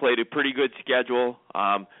 team, played a pretty good schedule.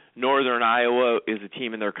 Northern Iowa is a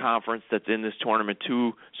team in their conference that's in this tournament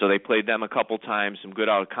too, so they played them a couple times, some good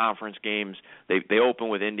out-of-conference games. They open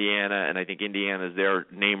with Indiana, and I think Indiana is their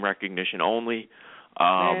name recognition only.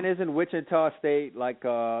 And isn't Wichita State like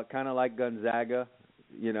kind of like Gonzaga?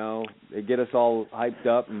 They get us all hyped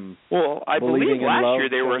up and I believe last year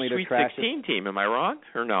they were a Sweet 16 team. Am I wrong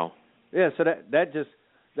or no? Yeah, so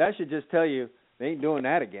that should just tell you they ain't doing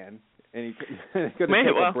that again. And they're going to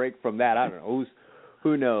take a break from that. I don't know.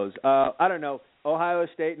 Who knows? I don't know. Ohio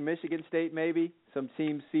State and Michigan State, maybe. Some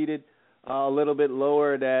teams seeded a little bit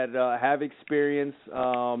lower that have experience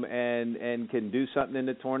and can do something in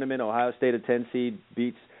the tournament. Ohio State, a 10 seed,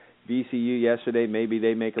 beats VCU yesterday. Maybe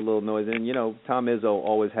they make a little noise. And, Tom Izzo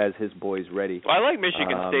always has his boys ready. Well, I like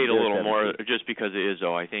Michigan State a little more just because of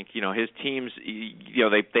Izzo. I think, his teams,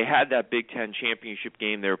 they had that Big Ten championship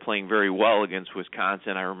game. They were playing very well against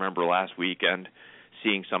Wisconsin. I remember last weekend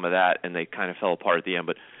seeing some of that, and they kind of fell apart at the end.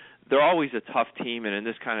 But they're always a tough team, and in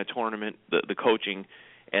this kind of tournament, the coaching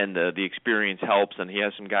and the experience helps, and he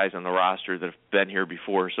has some guys on the roster that have been here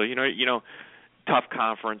before. So, tough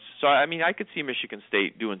conference. So, I could see Michigan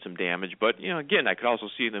State doing some damage, but, again, I could also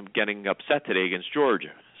see them getting upset today against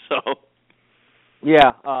Georgia. So,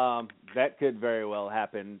 yeah, that could very well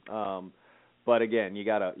happen. But, again, you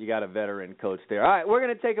got a veteran coach there. All right, we're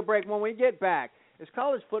going to take a break. When we get back, is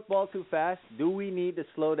college football too fast? Do we need to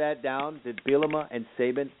slow that down? Did Bielema and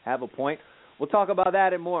Saban have a point? We'll talk about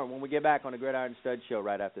that and more when we get back on the Gridiron Studs Show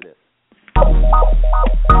right after this.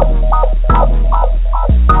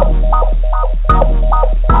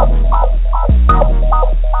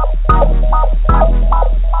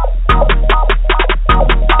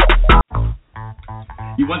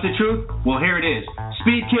 You want the truth? Well, here it is.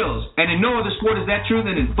 Speed kills, and in no other sport is that true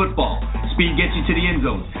than in football. Speed gets you to the end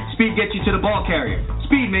zone. Speed gets you to the ball carrier.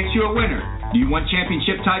 Speed makes you a winner. Do you want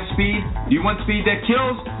championship-type speed? Do you want speed that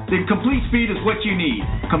kills? Then Complete Speed is what you need.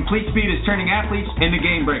 Complete Speed is turning athletes into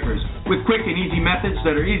game breakers. With quick and easy methods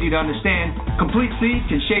that are easy to understand, Complete Speed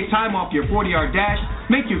can shave time off your 40-yard dash,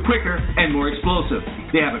 make you quicker and more explosive.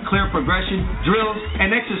 They have a clear progression, drills,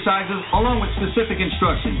 and exercises along with specific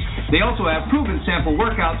instructions. They also have proven sample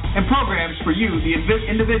workouts and programs for you, the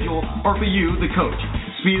individual, or for you, the coach.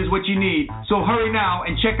 Speed is what you need, so hurry now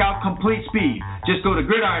and check out Complete Speed. Just go to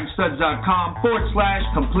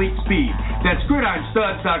gridironstuds.com/complete speed. That's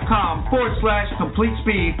gridironstuds.com/complete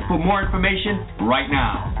speed for more information right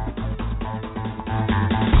now.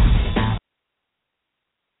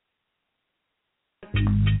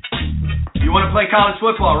 You want to play college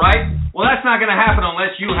football, right? Well, that's not going to happen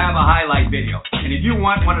unless you have a highlight video. And if you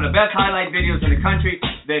want one of the best highlight videos in the country,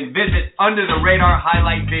 then visit Under the Radar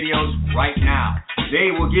Highlight Videos right now.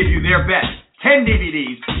 They will give you their best 10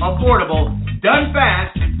 DVDs, affordable, done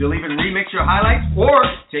fast. They'll even remix your highlights or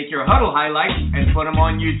take your huddle highlights and put them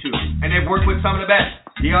on YouTube. And they've worked with some of the best.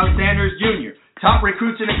 Deion Sanders Jr., top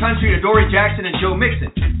recruits in the country, Adoree Jackson and Joe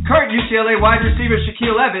Mixon, current UCLA wide receiver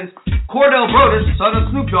Shaquille Evans, Cordell Brodus, son of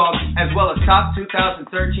Snoop Dogg, as well as top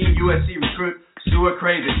 2013 USC recruit Stuart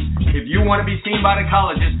Craven. If you want to be seen by the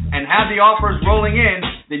colleges and have the offers rolling in,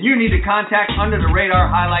 then you need to contact Under the Radar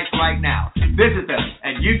Highlights right now. Visit them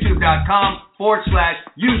at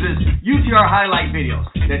youtube.com/users UTR highlight videos.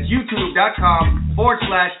 That's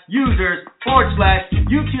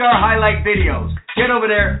youtube.com/users/UTR highlight videos. Get over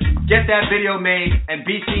there, get that video made, and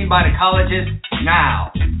be seen by the colleges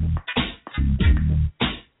now.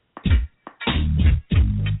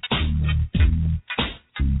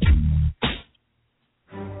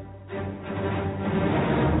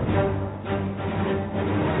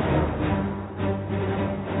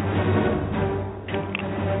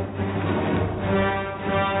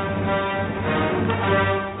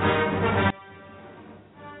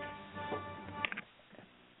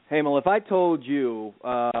 Hamel, if I told you,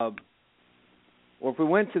 or if we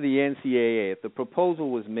went to the NCAA, if the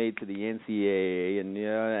proposal was made to the NCAA, and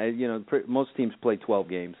most teams play 12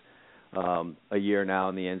 games a year now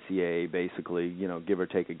in the NCAA, basically, give or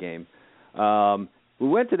take a game. We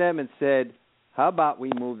went to them and said, how about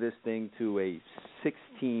we move this thing to a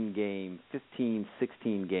 16 game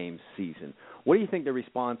season? What do you think the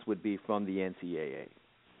response would be from the NCAA?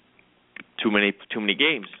 Too many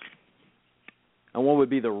games. And what would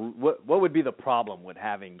be the problem with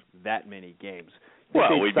having that many games?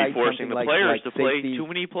 Well, we'd be forcing the players to play too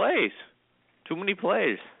many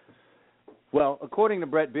plays. Well, according to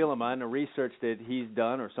Brett Bielema and the research that he's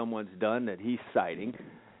done or someone's done that he's citing,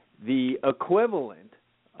 the equivalent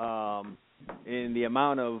in the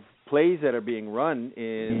amount of plays that are being run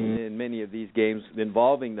in many of these games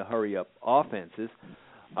involving the hurry-up offenses,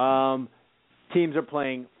 teams are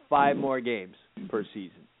playing 5 more games per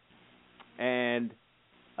season. And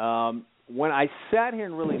when I sat here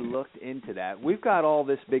and really looked into that, we've got all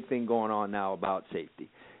this big thing going on now about safety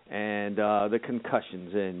and the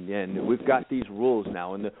concussions, and we've got these rules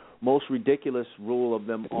now. And the most ridiculous rule of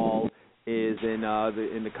them all is in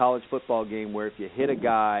the college football game, where if you hit a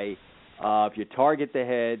guy, if you target the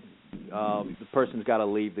head, the person's got to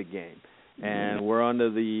leave the game. And we're under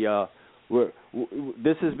the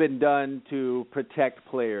this has been done to protect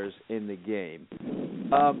players in the game.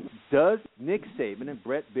 Does Nick Saban and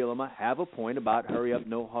Brett Bielema have a point about hurry-up,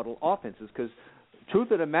 no-huddle offenses? Because the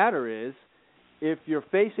truth of the matter is, if you're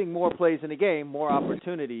facing more plays in a game, more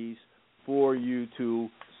opportunities for you to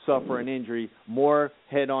suffer an injury, more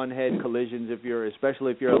head-on-head collisions,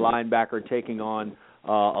 especially if you're a linebacker taking on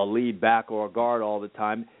a lead back or a guard all the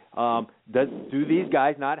time. Do these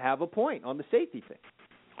guys not have a point on the safety thing?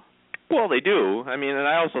 Well, they do. I mean, and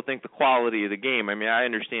I also think the quality of the game. I mean, I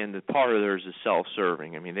understand that part of theirs is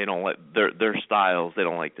self-serving. I mean, they don't let their styles. They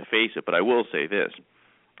don't like to face it. But I will say this: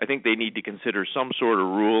 I think they need to consider some sort of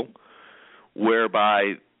rule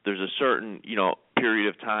whereby there's a certain period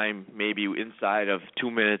of time, maybe inside of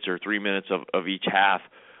 2 minutes or 3 minutes of each half,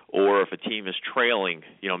 or if a team is trailing,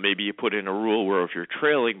 maybe you put in a rule where if you're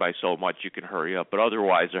trailing by so much, you can hurry up. But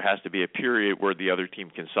otherwise, there has to be a period where the other team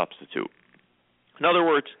can substitute. In other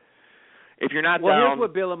words, if you're not down... Well, here's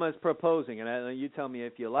what Bielema is proposing, and you tell me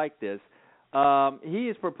if you like this. He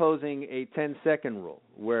is proposing a 10-second rule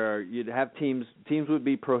where you'd have teams would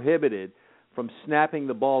be prohibited from snapping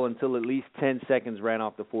the ball until at least 10 seconds ran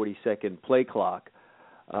off the 40-second play clock.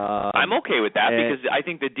 I'm okay with that because I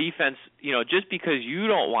think the defense, just because you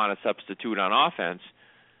don't want to substitute on offense,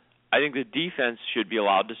 I think the defense should be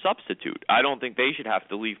allowed to substitute. I don't think they should have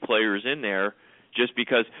to leave players in there just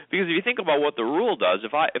because if you think about what the rule does,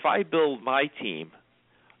 if I build my team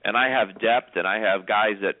and I have depth and I have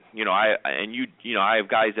guys that I have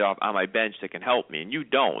guys that on my bench that can help me and you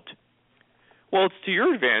don't, well, it's to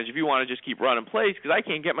your advantage if you want to just keep running plays because I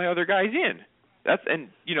can't get my other guys in.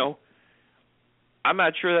 I'm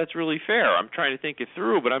not sure that's really fair. I'm trying to think it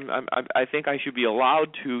through, but I think I should be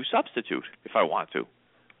allowed to substitute if I want to.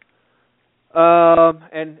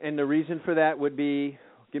 And the reason for that would be,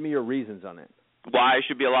 give me your reasons on it. Why I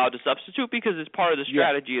should be allowed to substitute? Because it's part of the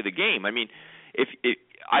strategy of the game. I mean,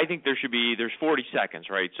 I think there's 40 seconds,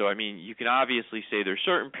 right? So I mean, you can obviously say there's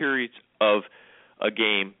certain periods of a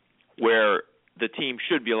game where the team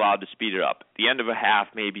should be allowed to speed it up. The end of a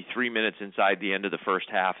half, maybe 3 minutes inside the end of the first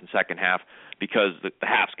half and second half, because the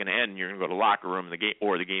half's going to end and you're going to go to the locker room and the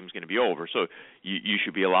game's going to be over. So you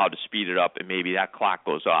should be allowed to speed it up and maybe that clock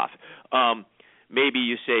goes off. Maybe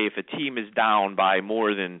you say if a team is down by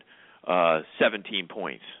more than 17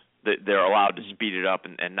 points, that they're allowed to speed it up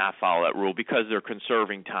and not follow that rule because they're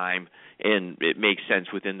conserving time and it makes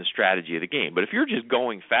sense within the strategy of the game. But if you're just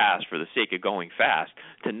going fast for the sake of going fast,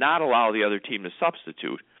 to not allow the other team to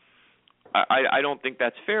substitute, I don't think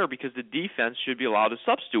that's fair because the defense should be allowed to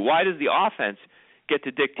substitute. Why does the offense get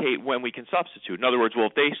to dictate when we can substitute? In other words, well,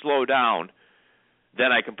 if they slow down,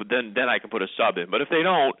 then I can put a sub in. But if they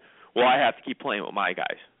don't, well, I have to keep playing with my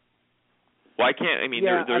guys. Why can't, I mean,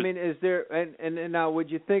 yeah, there's... I mean, is there, and now would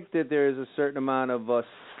you think that there is a certain amount of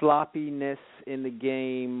sloppiness in the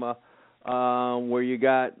game where you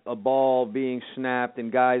got a ball being snapped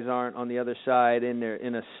and guys aren't on the other side in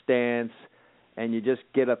a stance and you just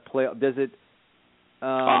get a play? Does it...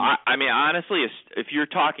 I mean, honestly, if you're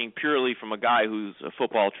talking purely from a guy who's a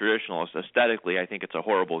football traditionalist, aesthetically, I think it's a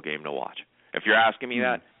horrible game to watch. If you're asking me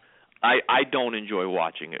that, I don't enjoy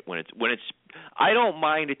watching it when it's. I don't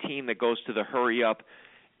mind a team that goes to the hurry up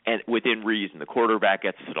and within reason. The quarterback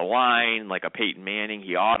gets to the line like a Peyton Manning.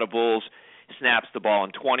 He audibles, snaps the ball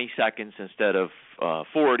in 20 seconds instead of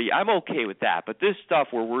 40. I'm okay with that. But this stuff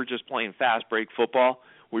where we're just playing fast break football,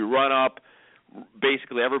 we run up.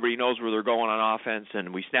 Basically, everybody knows where they're going on offense,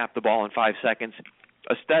 and we snap the ball in 5 seconds.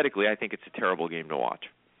 Aesthetically, I think it's a terrible game to watch,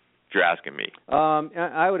 if you're asking me.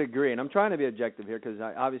 I would agree, and I'm trying to be objective here because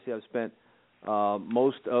obviously I've spent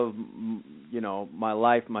most of my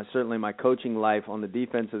life, certainly my coaching life, on the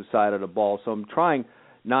defensive side of the ball, so I'm trying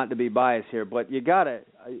not to be biased here. But you got to,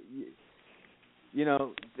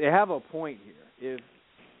 they have a point here.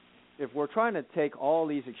 If we're trying to take all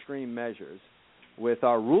these extreme measures with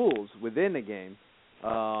our rules within the game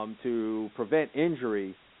to prevent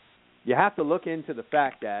injury, you have to look into the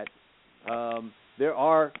fact that there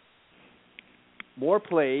are more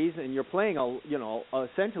plays, and you're playing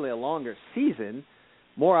essentially a longer season,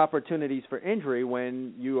 more opportunities for injury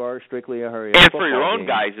when you are strictly a hurry-up and football for your own game.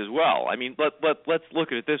 guys as well. I mean, let's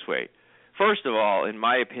look at it this way. First of all, in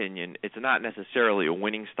my opinion, it's not necessarily a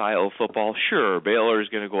winning style of football. Sure, Baylor is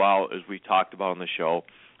going to go out, as we talked about on the show,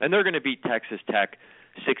 and they're going to beat Texas Tech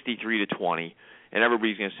 63-20, and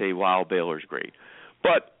everybody's going to say, wow, Baylor's great.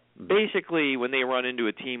 But basically, when they run into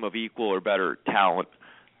a team of equal or better talent,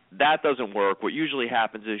 that doesn't work. What usually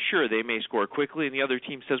happens is, sure, they may score quickly, and the other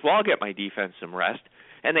team says, well, I'll get my defense some rest,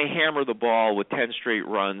 and they hammer the ball with 10 straight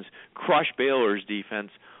runs, crush Baylor's defense,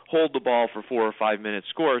 hold the ball for 4 or 5 minutes,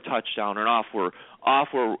 score a touchdown, and off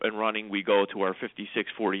and running we go to our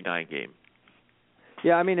 56-49 game.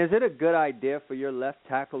 Yeah, I mean, is it a good idea for your left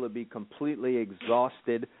tackle to be completely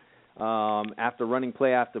exhausted after running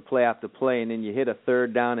play after play after play, and then you hit a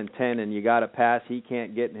 3rd down and 10 and you got a pass he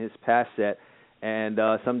can't get in his pass set, and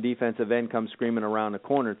some defensive end comes screaming around the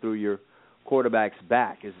corner through your quarterback's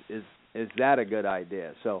back? Is that a good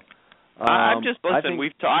idea? So I'm just listen.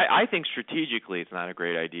 I think strategically it's not a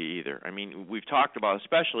great idea either. I mean, we've talked about,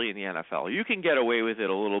 especially in the NFL, you can get away with it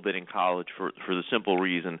a little bit in college for the simple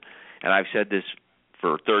reason, and I've said this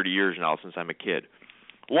for 30 years now since I'm a kid.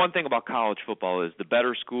 One thing about college football is the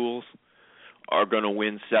better schools are going to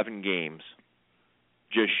win 7 games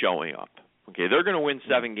just showing up. Okay, they're going to win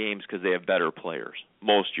 7 games because they have better players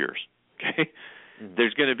most years. Okay,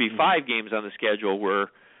 There's going to be 5 games on the schedule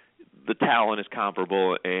where the talent is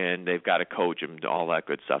comparable and they've got a coach and all that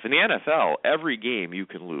good stuff. In the NFL, every game you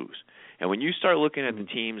can lose. And when you start looking at the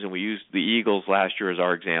teams, and we used the Eagles last year as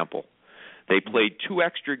our example, they played 2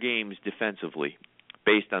 extra games defensively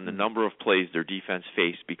based on the number of plays their defense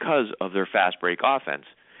faced because of their fast break offense.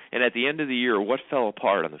 And at the end of the year, what fell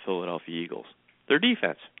apart on the Philadelphia Eagles? Their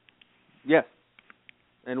defense. Yes.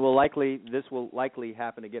 And this will likely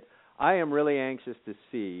happen again. I am really anxious to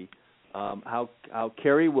see how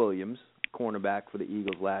Kerry Williams, cornerback for the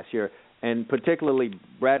Eagles last year, and particularly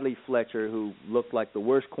Bradley Fletcher, who looked like the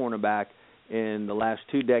worst cornerback in the last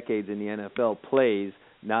 2 decades in the NFL, plays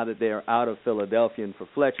now that they are out of Philadelphia. And for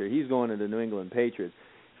Fletcher, he's going to the New England Patriots.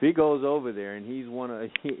 If he goes over there and he's one of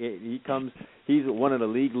the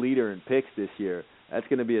league leader in picks this year, that's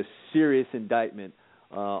going to be a serious indictment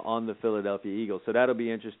on the Philadelphia Eagles. So that'll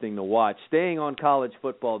be interesting to watch. Staying on college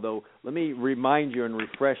football, though, let me remind you and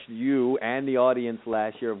refresh you and the audience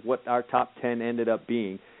last year of what our top 10 ended up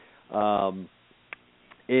being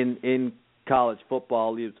in college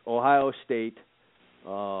football. It's Ohio State.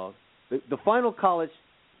 The final college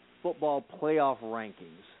football playoff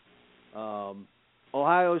rankings.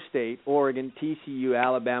 Ohio State, Oregon, TCU,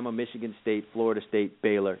 Alabama, Michigan State, Florida State,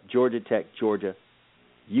 Baylor, Georgia Tech, Georgia,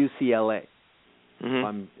 UCLA.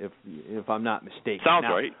 If I'm not mistaken. Sounds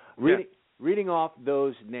now, right. Reading off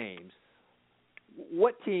those names,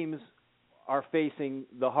 what teams are facing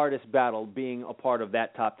the hardest battle being a part of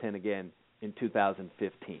that top 10 again in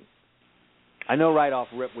 2015? I know right off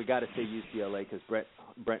rip we got to say UCLA because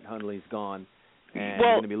Brett Hundley's gone, and we're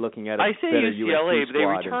going to be looking at a better UCLA,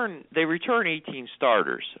 USC squad. They return 18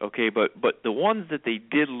 starters, okay, but the ones that they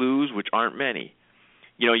did lose, which aren't many.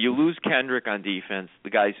 You lose Kendrick on defense,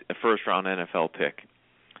 the guy's a first-round NFL pick.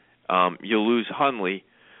 You lose Hundley.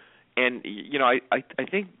 And, I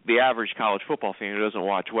think the average college football fan who doesn't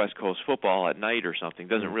watch West Coast football at night or something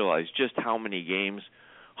doesn't realize just how many games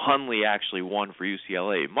Hundley actually won for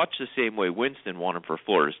UCLA, much the same way Winston won him for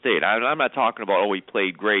Florida State. I'm not talking about, he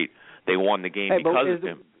played great, they won the game because of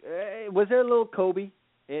him. Was there a little Kobe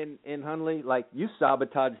in Hundley? Like, you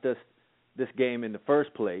sabotaged this game in the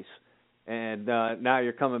first place, and now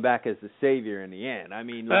you're coming back as the savior in the end. I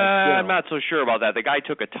mean, I'm not so sure about that. The guy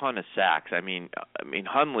took a ton of sacks. I mean,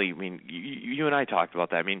 Hundley. You and I talked about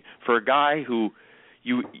that. I mean, for a guy who,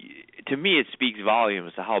 to me, it speaks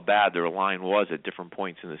volumes to how bad their line was at different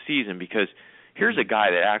points in the season. Because here's a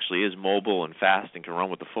guy that actually is mobile and fast and can run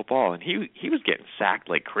with the football, and he was getting sacked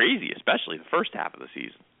like crazy, especially the first half of the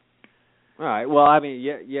season. All right. Well, I mean,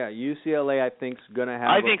 yeah. UCLA, I think, is going to have.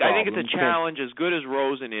 I think it's a challenge. As good as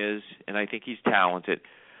Rosen is, and I think he's talented,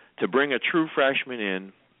 to bring a true freshman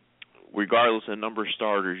in, regardless of the number of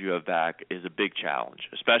starters you have back, is a big challenge.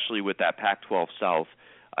 Especially with that Pac-12 South,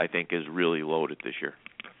 I think is really loaded this year.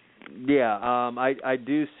 Yeah, I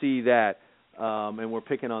do see that, and we're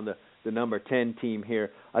picking on the number 10 team here.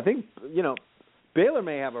 I think Baylor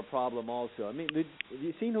may have a problem also. I mean, have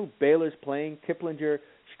you seen who Baylor's playing? Kiplinger,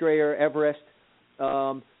 Strayer, Everest.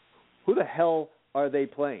 Who the hell are they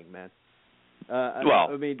playing, man?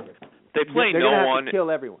 I mean, they play no one. To kill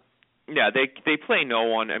everyone. Yeah, they play no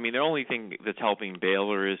one. I mean, the only thing that's helping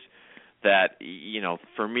Baylor is that,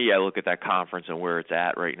 for me, I look at that conference and where it's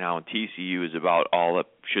at right now, and TCU is about all that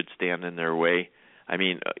should stand in their way. I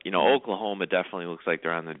mean, Oklahoma definitely looks like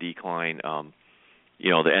they're on the decline.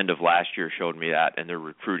 The end of last year showed me that, and their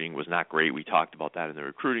recruiting was not great. We talked about that in the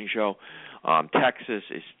recruiting show. Texas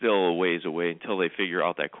is still a ways away until they figure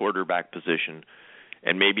out that quarterback position,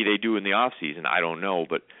 and maybe they do in the off season. I don't know,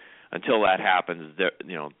 but until that happens,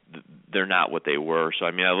 they're not what they were. So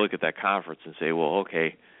I mean, I look at that conference and say, well,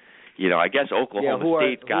 okay, I guess Oklahoma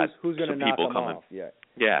State's got some people coming. Off?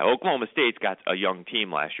 Yeah, Oklahoma State's got a young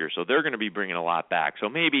team last year, so they're going to be bringing a lot back. So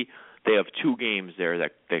maybe they have 2 games there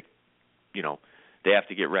that they have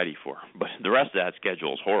to get ready for. But the rest of that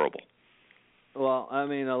schedule is horrible. Well, I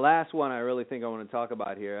mean, the last one I really think I want to talk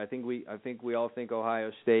about here. I think we all think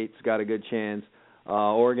Ohio State's got a good chance.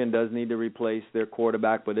 Oregon does need to replace their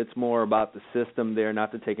quarterback, but it's more about the system there.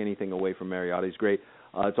 Not to take anything away from Mariota, he's great.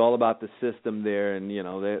 It's all about the system there, and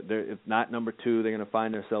they're if not number 2, they're going to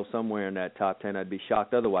find themselves somewhere in that top 10. I'd be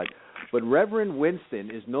shocked otherwise. But Reverend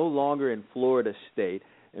Winston is no longer in Florida State.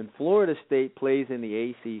 And Florida State plays in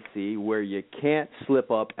the ACC where you can't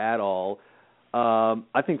slip up at all.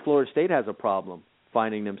 I think Florida State has a problem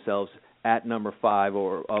finding themselves at number 5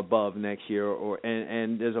 or above next year,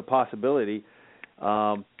 and there's a possibility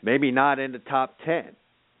maybe not in the top 10.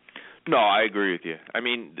 No, I agree with you. I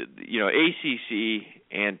mean, ACC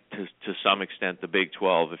and to some extent the Big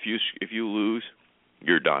 12. If you lose,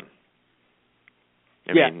 you're done.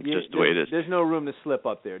 I mean, just the way it is. There's no room to slip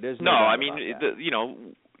up there. There's no. I mean,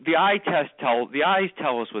 the eye test the eyes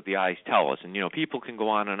tell us what the eyes tell us, and people can go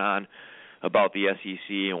on and on about the SEC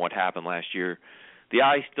and what happened last year. The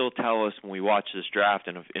eyes still tell us when we watch this draft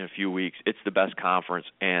in a few weeks, it's the best conference,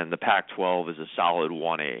 and the Pac-12 is a solid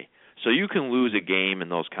 1A. So you can lose a game in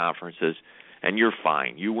those conferences, and you're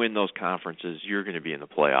fine. You win those conferences, you're going to be in the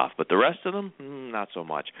playoff. But the rest of them, not so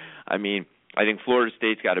much. I mean, I think Florida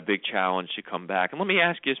State's got a big challenge to come back. And let me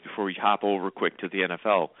ask you this before we hop over quick to the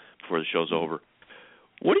NFL before the show's over.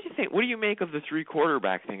 What do you think? What do you make of the 3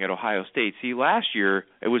 quarterback thing at Ohio State? See, last year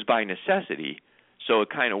it was by necessity, so it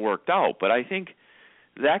kind of worked out. But I think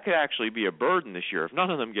that could actually be a burden this year. If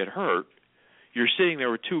none of them get hurt, you're sitting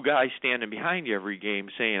there with 2 guys standing behind you every game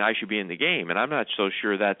saying, I should be in the game. And I'm not so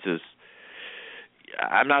sure that's the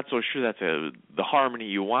harmony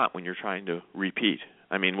you want when you're trying to repeat.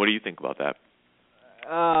 I mean, what do you think about that?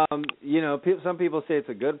 Some people say it's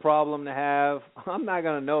a good problem to have. I'm not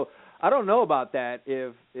going to know. I don't know about that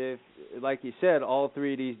if like you said, all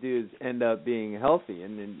 3 of these dudes end up being healthy.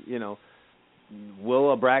 And then,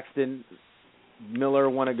 will a Braxton Miller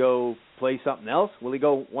want to go play something else? Will he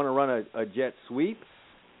want to run a jet sweep?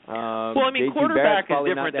 Quarterback is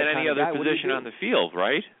different than any other position on the field,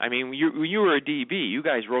 right? I mean, when you were a DB, you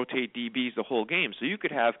guys rotate DBs the whole game, so you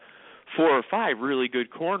could have 4 or 5 really good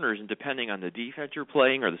corners, and depending on the defense you're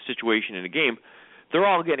playing or the situation in the game, they're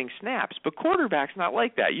all getting snaps. But quarterback's not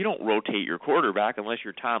like that. You don't rotate your quarterback unless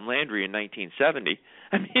you're Tom Landry in 1970.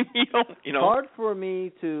 I mean, you don't. Hard for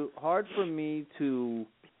me to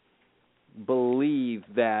believe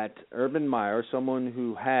that Urban Meyer, someone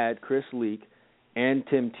who had Chris Leak and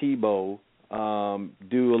Tim Tebow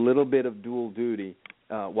do a little bit of dual duty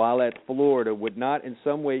while at Florida, would not in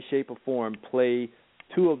some way, shape, or form play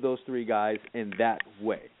 2 of those 3 guys in that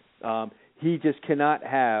way. He just cannot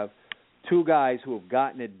have 2 guys who have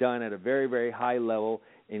gotten it done at a very, very high level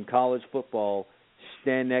in college football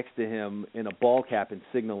stand next to him in a ball cap and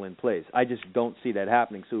signal in plays. I just don't see that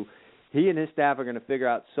happening. So he and his staff are going to figure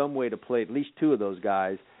out some way to play at least two of those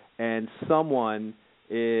guys, and someone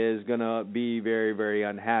is going to be very, very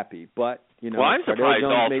unhappy. But, well, I'm surprised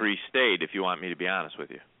all three stayed, if you want me to be honest with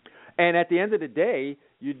you. And at the end of the day,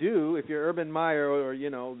 you do, if you're Urban Meyer or,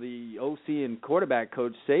 the OC and quarterback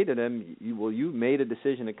coach, say to them, you made a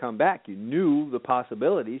decision to come back. You knew the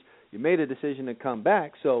possibilities. You made a decision to come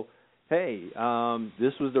back. So, hey,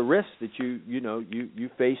 this was the risk that you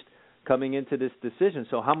faced coming into this decision.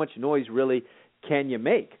 So how much noise really can you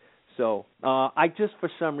make? So I just, for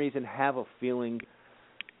some reason, have a feeling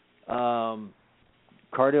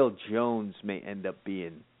Cardale Jones may end up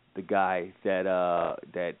being the guy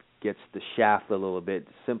that gets the shaft a little bit,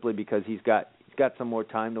 simply because he's got some more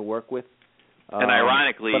time to work with. And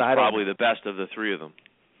ironically, he's probably the best of the three of them.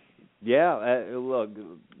 Yeah, look,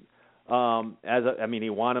 he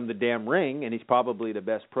won him the damn ring, and he's probably the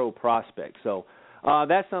best pro prospect. So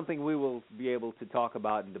that's something we will be able to talk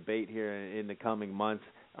about and debate here in the coming months.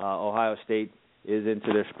 Ohio State is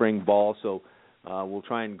into their spring ball, so we'll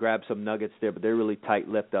try and grab some nuggets there, but they're really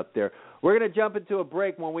tight-lipped up there. We're going to jump into a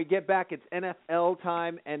break. When we get back, it's NFL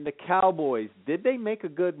time, and the Cowboys, did they make a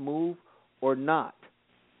good move or not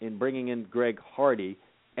in bringing in Greg Hardy?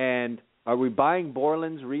 And are we buying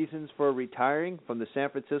Borland's reasons for retiring from the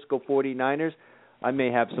San Francisco 49ers? I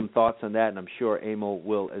may have some thoughts on that, and I'm sure Emil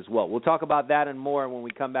will as well. We'll talk about that and more when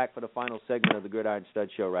we come back for the final segment of the Gridiron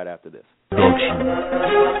Studs Show right after this.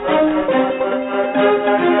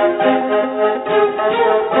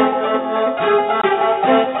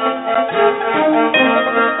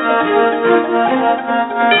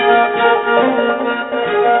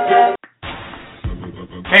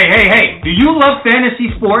 Hey, do you love fantasy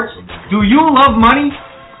sports? Do you love money?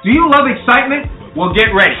 Do you love excitement? Well,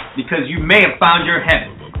 get ready, because you may have found your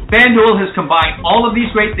heaven. FanDuel has combined all of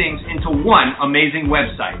these great things into one amazing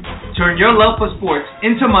website. Turn your love for sports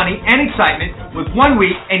into money and excitement with 1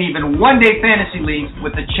 week and even 1-day fantasy leagues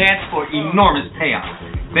with a chance for enormous payouts.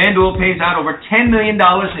 FanDuel pays out over $10 million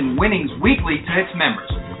in winnings weekly to its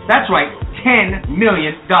members. That's right, $10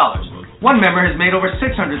 million. One member has made over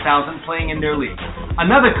 $600,000 playing in their league.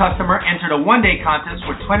 Another customer entered a 1-day contest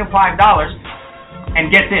for $25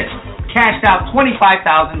 and get this, cashed out $25,000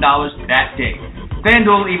 that day.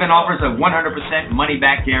 FanDuel even offers a 100%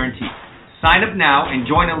 money-back guarantee. Sign up now and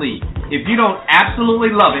join a league. If you don't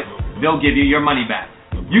absolutely love it, they'll give you your money back.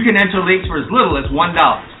 You can enter leagues for as little as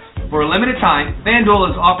 $1. For a limited time,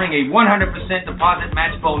 FanDuel is offering a 100% deposit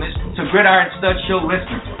match bonus to Gridiron Studs Show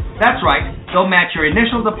listeners. That's right, they'll match your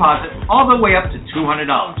initial deposit all the way up to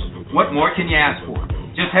 $200. What more can you ask for?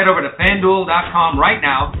 Just head over to FanDuel.com right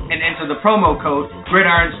now and enter the promo code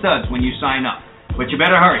GridironStuds when you sign up. But you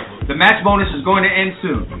better hurry. The match bonus is going to end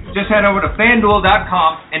soon. Just head over to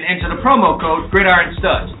FanDuel.com and enter the promo code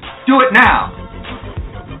GridironStuds. Do it now.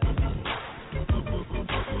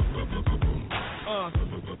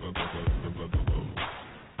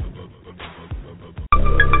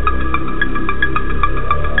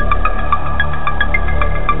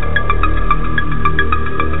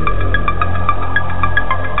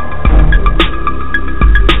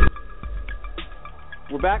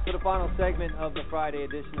 Back to the final segment of the Friday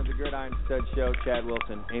edition of the Gridiron Studs Show. Chad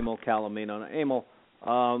Wilson, Emil Calomino. Emil,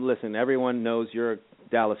 listen, everyone knows you're a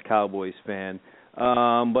Dallas Cowboys fan,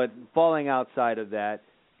 but falling outside of that,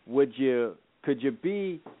 could you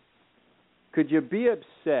be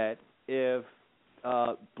upset if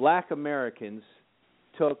Black Americans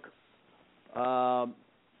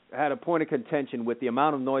had a point of contention with the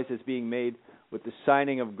amount of noise that's being made with the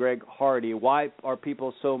signing of Greg Hardy? Why are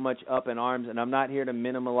people so much up in arms? And I'm not here to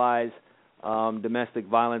minimize domestic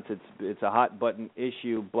violence. It's a hot-button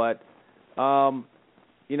issue. But,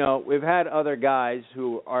 we've had other guys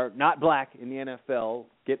who are not black in the NFL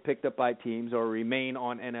get picked up by teams or remain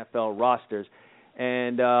on NFL rosters.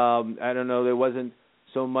 And, I don't know, there wasn't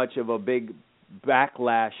so much of a big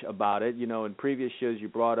backlash about it. In previous shows you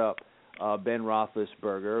brought up Ben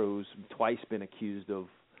Roethlisberger, who's twice been accused of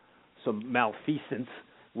some malfeasance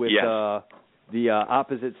with the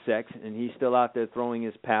opposite sex, and he's still out there throwing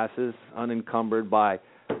his passes unencumbered by,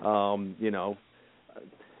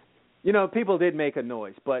 people did make a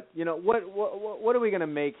noise. But, what are we going to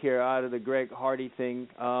make here out of the Greg Hardy thing?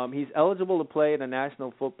 He's eligible to play in the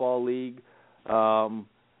National Football League,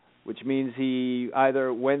 which means he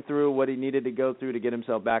either went through what he needed to go through to get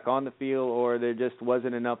himself back on the field, or there just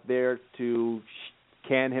wasn't enough there to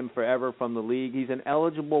can him forever from the league. He's an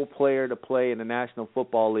eligible player to play in the National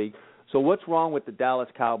Football League. So what's wrong with the Dallas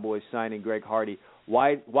Cowboys signing Greg Hardy?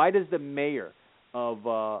 Why does the mayor of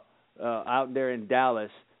out there in Dallas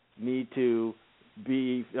need to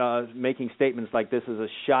be making statements like this is a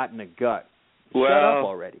shot in the gut. Well, shut up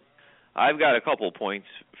already. I've got a couple of points.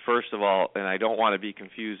 First of all, and I don't want to be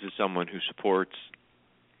confused as someone who supports,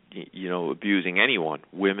 abusing anyone,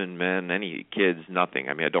 women, men, any kids, nothing.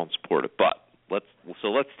 I mean, I don't support it. But let's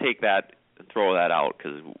take that and throw that out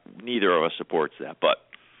because neither of us supports that. But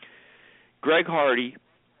Greg Hardy,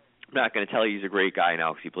 I'm not going to tell you he's a great guy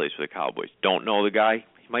now because he plays for the Cowboys. Don't know the guy.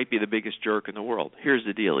 He might be the biggest jerk in the world. Here's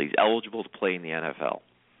the deal. He's eligible to play in the NFL.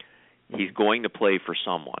 He's going to play for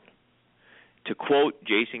someone. To quote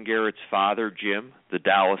Jason Garrett's father, Jim, the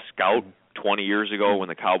Dallas scout, 20 years ago when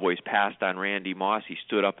the Cowboys passed on Randy Moss, he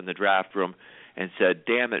stood up in the draft room and said,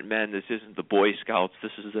 "Damn it, men, this isn't the Boy Scouts.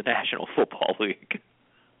 This is the National Football League."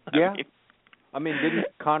 Yeah. I mean, didn't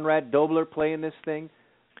Conrad Dobler play in this thing?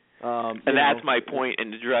 And that's my point.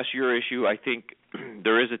 And to address your issue, I think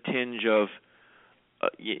there is a tinge of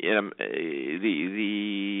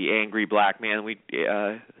the angry black man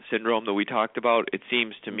syndrome that we talked about. It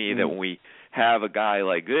seems to me that when we have a guy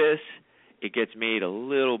like this, it gets made a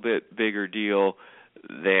little bit bigger deal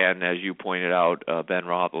than, as you pointed out, Ben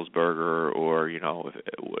Roethlisberger or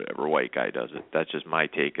whatever white guy does it. That's just my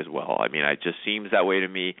take as well. I mean, it just seems that way to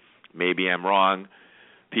me. Maybe I'm wrong.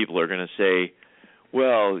 People are going to say,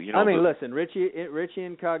 well, I mean, listen, Richie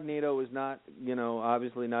Incognito was not,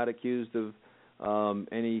 obviously not accused of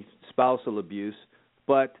any spousal abuse,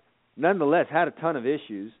 but nonetheless had a ton of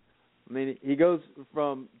issues. I mean, he goes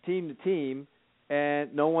from team to team,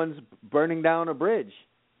 and no one's burning down a bridge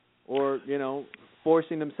or,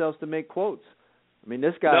 forcing themselves to make quotes. I mean,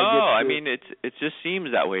 this guy. It just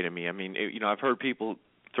seems that way to me. I mean, I've heard people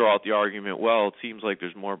throw out the argument, well, it seems like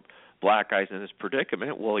there's more black guys in this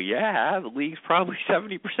predicament. Well, yeah, the league's probably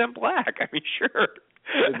 70% black. I mean, sure.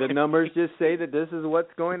 The numbers just say that this is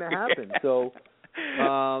what's going to happen. Yeah. So,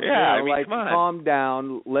 calm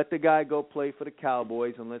down. Let the guy go play for the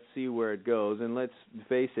Cowboys, and let's see where it goes. And let's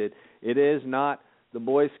face it, it is not the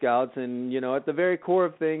Boy Scouts. And, at the very core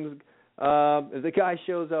of things, if the guy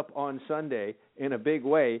shows up on Sunday in a big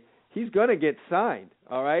way, he's going to get signed,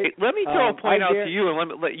 all right? Hey, let me throw a point out to you,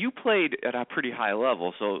 and you played at a pretty high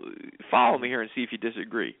level, so follow me here and see if you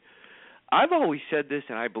disagree. I've always said this,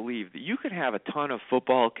 and I believe that you can have a ton of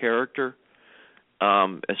football character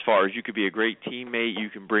as far as you could be a great teammate, you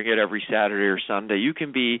can bring it every Saturday or Sunday. You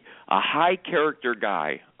can be a high-character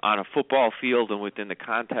guy on a football field and within the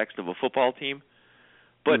context of a football team,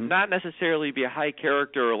 but not necessarily be a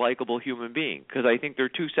high-character or likable human being, because I think they're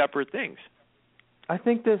two separate things. I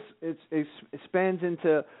think this it spans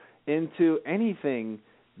into anything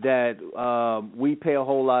that we pay a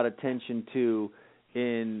whole lot of attention to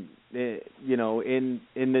in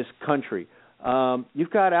this country.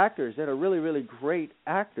 You've got actors that are really, really great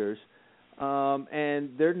actors,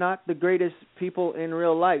 and they're not the greatest people in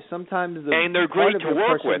real life. Sometimes and they're great to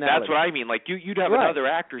work with. That's what I mean. Like you'd have another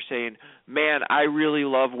actor saying, "Man, I really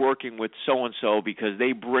love working with so and so because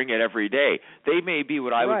they bring it every day." They may be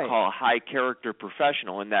what I would call a high character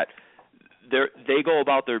professional in that they go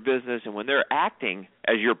about their business, and when they're acting,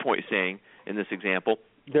 as your point saying in this example,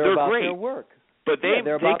 they're about great. Their work. But they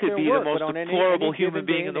could be the most deplorable human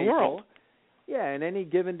being in the world. Yeah, and any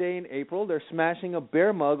given day in April, they're smashing a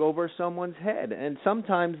beer mug over someone's head. And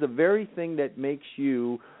sometimes the very thing that makes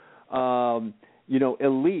you,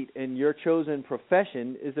 elite in your chosen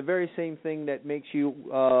profession is the very same thing that makes you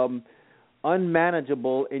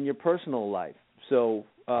unmanageable in your personal life. So,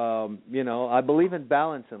 I believe in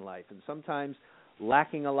balance in life. And sometimes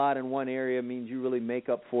lacking a lot in one area means you really make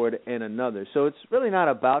up for it in another. So it's really not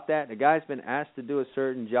about that. The guy's been asked to do a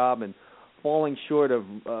certain job and falling short of,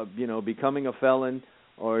 becoming a felon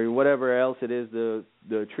or whatever else it is the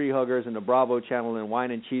tree huggers and the Bravo channel and wine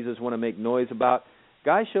and cheeses want to make noise about.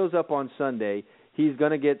 Guy shows up on Sunday, he's going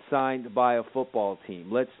to get signed by a football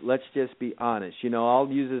team. Let's just be honest. I'll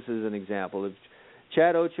use this as an example. If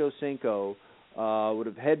Chad Ochocinco would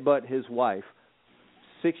have headbutt his wife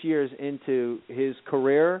 6 years into his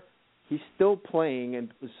career, he's still playing, and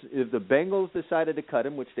if the Bengals decided to cut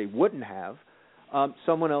him, which they wouldn't have,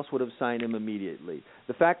 someone else would have signed him immediately.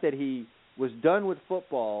 The fact that he was done with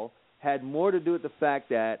football had more to do with the fact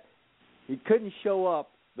that he couldn't show up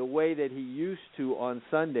the way that he used to on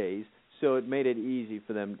Sundays, so it made it easy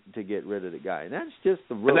for them to get rid of the guy. And that's just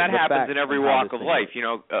the real. And that happens in every walk of life.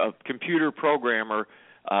 A computer programmer,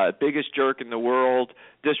 biggest jerk in the world,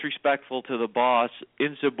 disrespectful to the boss,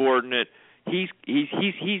 insubordinate. He's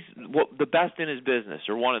the best in his business,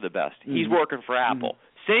 or one of the best. He's working for Apple.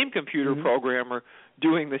 Same computer programmer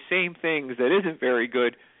doing the same things that isn't very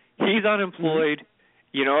good. He's unemployed,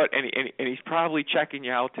 and he's probably checking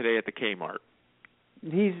you out today at the Kmart.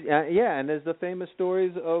 And there's the famous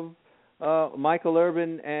stories of Michael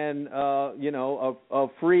Irvin and a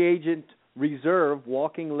free agent reserve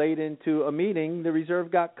walking late into a meeting. The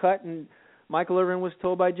reserve got cut, and Michael Irvin was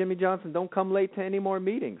told by Jimmy Johnson, "Don't come late to any more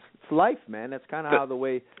meetings." It's life, man. That's kind of how the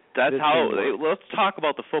way. That's how. Let's talk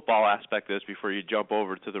about the football aspect of this before you jump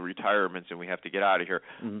over to the retirements, and we have to get out of here.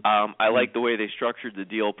 Mm-hmm. I like the way they structured the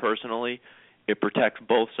deal personally. It protects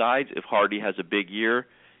both sides. If Hardy has a big year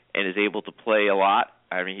and is able to play a lot,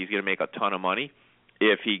 I mean, he's going to make a ton of money.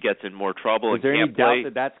 If he gets in more trouble and can't play, is there any doubt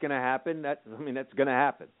that that's going to happen? That's going to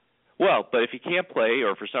happen. Well, but if he can't play,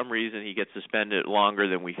 or for some reason he gets suspended longer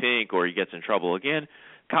than we think, or he gets in trouble again,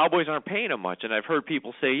 Cowboys aren't paying him much. And I've heard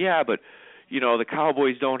people say, yeah, but the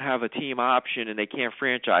Cowboys don't have a team option and they can't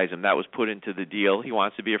franchise him. That was put into the deal. He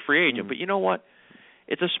wants to be a free agent. Mm-hmm. But you know what?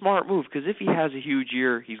 It's a smart move, because if he has a huge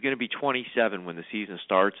year, he's going to be 27 when the season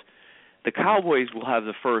starts. The Cowboys will have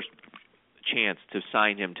the first chance to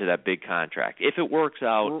sign him to that big contract if it works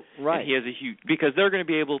out. Right. And he has a huge, because they're going to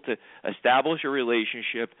be able to establish a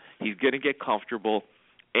relationship. He's going to get comfortable,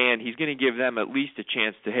 and he's going to give them at least a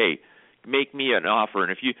chance to, hey, make me an offer.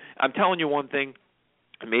 And I'm telling you one thing,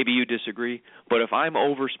 maybe you disagree, but if I'm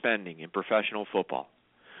overspending in professional football,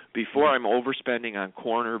 before I'm overspending on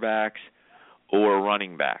cornerbacks or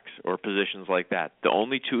running backs or positions like that, the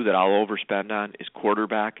only two that I'll overspend on is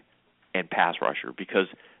quarterback and pass rusher, because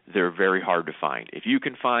they're very hard to find. If you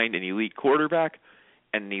can find an elite quarterback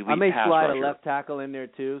and an elite pass rusher. I may slide a left tackle in there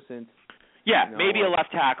too, since. Yeah, maybe a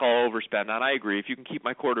left tackle I'll overspend on. I agree. If you can keep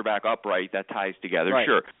my quarterback upright, that ties together, right.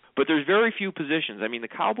 Sure. But there's very few positions. I mean, the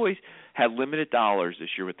Cowboys had limited dollars this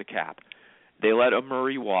year with the cap. They let a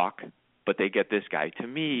Murray walk, but they get this guy. To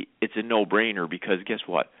me, it's a no-brainer, because guess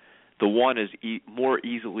what? The one is more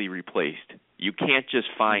easily replaced. You can't just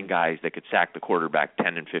find guys that could sack the quarterback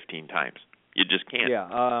 10 and 15 times. You just can't.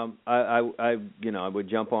 Yeah, I would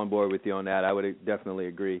jump on board with you on that. I would definitely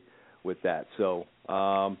agree with that. So,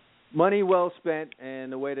 money well spent,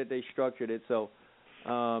 and the way that they structured it. So,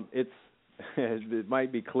 it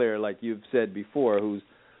might be clear, like you've said before,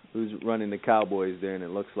 who's running the Cowboys there, and it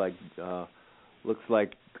looks like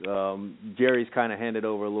Jerry's kind of handed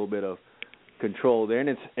over a little bit of control there, and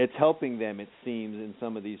it's helping them, it seems, in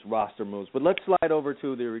some of these roster moves. But let's slide over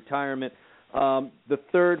to the retirement. The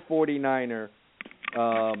third 49er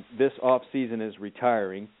this offseason is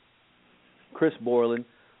retiring. Chris Borland,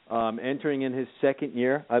 entering in his second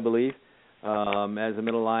year, I believe, as a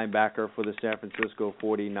middle linebacker for the San Francisco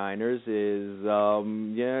 49ers,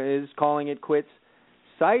 is calling it quits,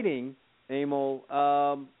 citing, Emil,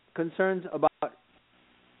 concerns about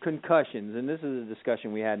concussions, and this is a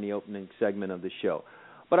discussion we had in the opening segment of the show.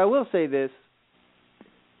 But I will say this.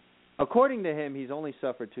 According to him, he's only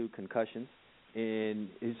suffered 2 concussions, and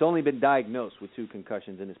he's only been diagnosed with 2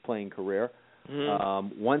 concussions in his playing career.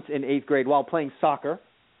 Mm-hmm. Once in 8th grade while playing soccer,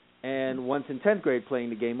 and once in 10th grade playing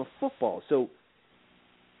the game of football. So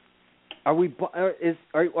are we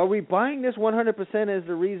buying this 100% as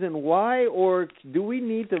the reason why, or do we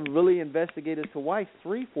need to really investigate as to why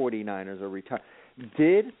 3 49ers are retired?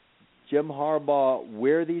 Did Jim Harbaugh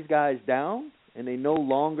wear these guys down, and they no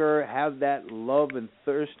longer have that love and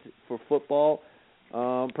thirst for football,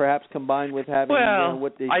 perhaps combined with having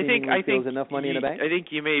what they seemingly feel is enough money in the bank? I think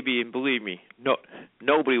you may be, and believe me,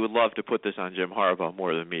 nobody would love to put this on Jim Harbaugh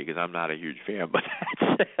more than me, because I'm not a huge fan. But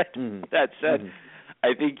that said,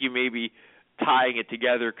 I think you may be tying it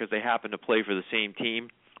together because they happen to play for the same team.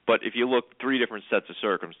 But if you look, 3 different sets of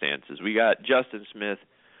circumstances. We got Justin Smith,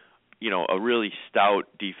 a really stout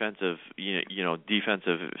defensive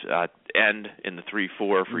end in the 3-4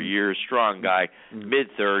 for years, strong guy,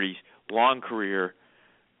 mid-30s, long career,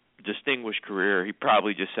 distinguished career. He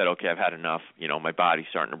probably just said, okay, I've had enough. My body's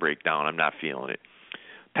starting to break down. I'm not feeling it.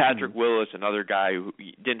 Patrick Willis, another guy who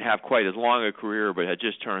didn't have quite as long a career but had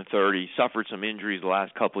just turned 30, suffered some injuries the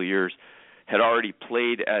last couple of years, had already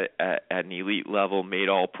played at an elite level, made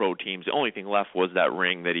all-pro teams. The only thing left was that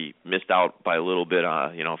ring that he missed out by a little bit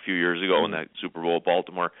a few years ago in that Super Bowl at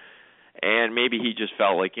Baltimore. And maybe he just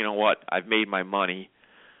felt like, you know what, I've made my money.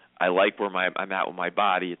 I like where I'm at with my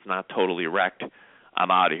body. It's not totally wrecked.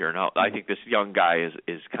 I'm out of here. Now, I think this young guy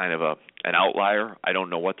is kind of an outlier. I don't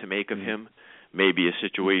know what to make of him. Maybe a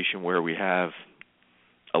situation where we have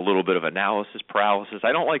a little bit of analysis paralysis.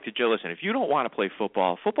 I don't like to listen. If you don't want to play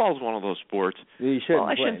football is one of those sports. You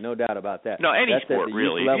shouldn't play, no doubt about that. No, any sport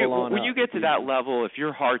really. When you get to that level, level, if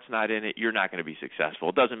your heart's not in it, you're not going to be successful.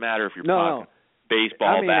 It doesn't matter if you're playing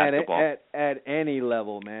baseball, basketball. At any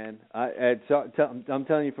level, man. I'm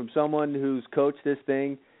telling you, from someone who's coached this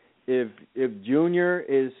thing, if Junior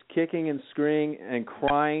is kicking and screaming and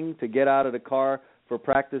crying to get out of the car for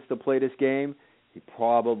practice to play this game, he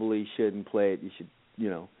probably shouldn't play it. You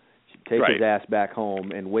should take right. his ass back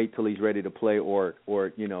home and wait till he's ready to play, or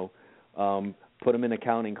put him in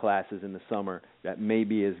accounting classes in the summer. That may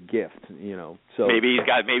be his gift, So maybe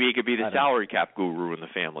he could be the salary cap guru in the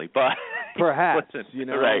family, but perhaps,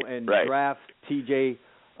 right, and right. draft TJ,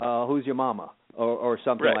 who's your mama, or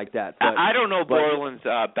something right. like that. But I don't know Borland's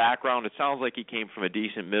background. It sounds like he came from a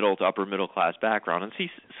decent middle to upper middle class background, and see,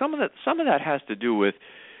 some of that has to do with,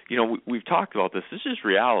 we've talked about this. This is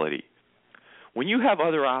reality. When you have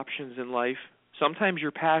other options in life, sometimes your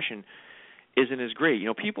passion isn't as great.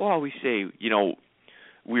 People always say,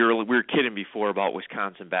 we were kidding before about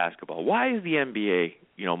Wisconsin basketball. Why is the NBA,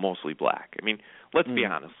 mostly black? I mean, let's be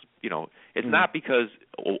honest. It's not because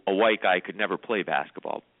a white guy could never play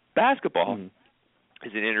basketball. Basketball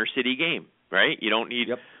is an inner city game, right? You don't need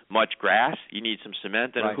much grass. You need some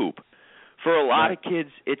cement and a hoop. For a lot of kids,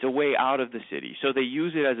 it's a way out of the city, so they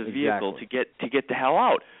use it as a vehicle to get the hell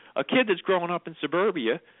out. A kid that's growing up in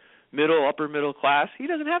suburbia, upper middle class, he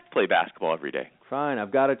doesn't have to play basketball every day. Fine,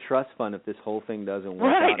 I've got a trust fund if this whole thing doesn't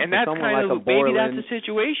work right, out. And that's kind of maybe that's the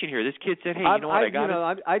situation here. This kid said, "Hey,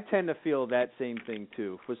 I tend to feel that same thing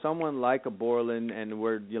too. For someone like a Borland, and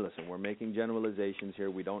we're making generalizations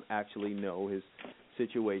here. We don't actually know his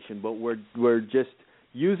situation, but we're just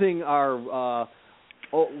using our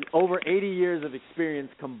over 80 years of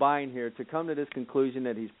experience combined here to come to this conclusion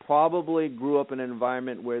that he's probably grew up in an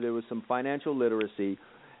environment where there was some financial literacy.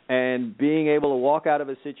 And being able to walk out of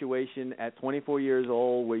a situation at 24 years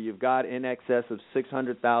old where you've got in excess of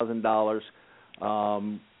 $600,000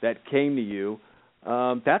 that came to you,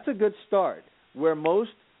 that's a good start. Where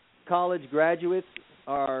most college graduates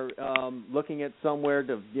are looking at somewhere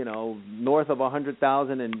to north of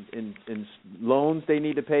 $100,000 in loans they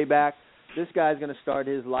need to pay back, this guy's going to start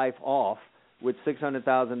his life off with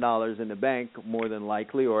 $600,000 in the bank, more than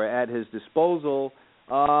likely, or at his disposal.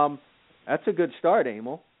 That's a good start,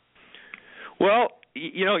 Emil. Well,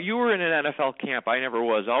 you were in an NFL camp. I never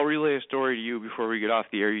was. I'll relay a story to you before we get off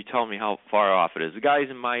the air. You tell me how far off it is. The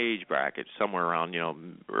guy's in my age bracket, somewhere around,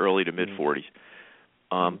 early to mid-40s.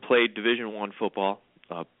 Played Division I football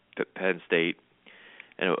at Penn State.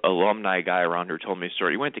 And an alumni guy around here told me a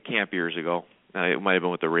story. He went to camp years ago. It might have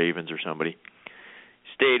been with the Ravens or somebody.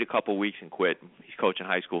 Stayed a couple weeks and quit. He's coaching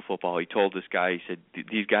high school football. He told this guy, he said,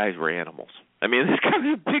 these guys were animals. I mean, this guy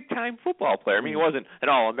was a big-time football player. I mean, he wasn't an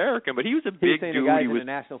All-American, but he was a big dude. The guys in the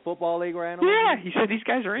National Football League were animals? Yeah, he said these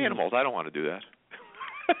guys are animals. I don't want to do that.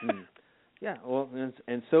 Yeah, well,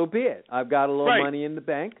 and so be it. I've got a little money in the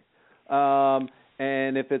bank,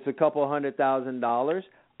 and if it's a couple $100,000,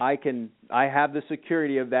 I have the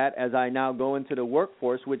security of that as I now go into the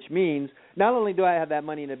workforce, which means not only do I have that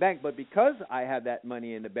money in the bank, but because I have that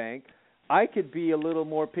money in the bank, I could be a little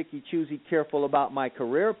more picky, choosy, careful about my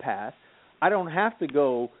career path. I don't have to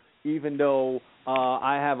go, even though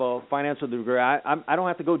I have a financial degree, I don't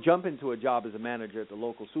have to go jump into a job as a manager at the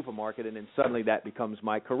local supermarket and then suddenly that becomes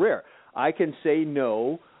my career. I can say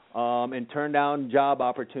no and turn down job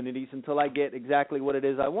opportunities until I get exactly what it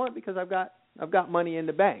is I want because I've got money in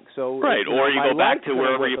the bank. So right, or you go back to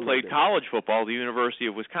wherever you played college football, the University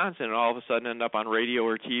of Wisconsin, and all of a sudden end up on radio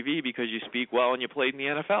or TV because you speak well and you played in the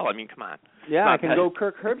NFL. I mean, come on. Yeah, I can go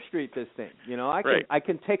Kirk Herbstreit this thing. I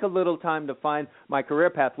can take a little time to find my career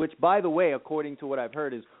path, which, by the way, according to what I've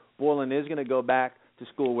heard, is Borland is going to go back to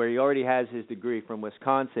school where he already has his degree from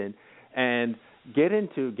Wisconsin and get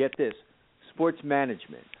this, sports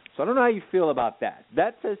management. So I don't know how you feel about that.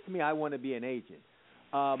 That says to me I want to be an agent.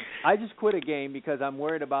 I just quit a game because I'm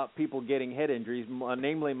worried about people getting head injuries,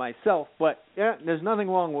 namely myself. But there's nothing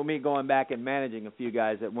wrong with me going back and managing a few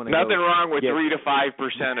guys that want to. Nothing wrong with 3 to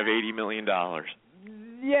 5% of $80 million.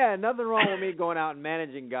 Yeah, nothing wrong with me going out and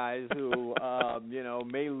managing guys who,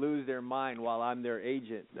 may lose their mind while I'm their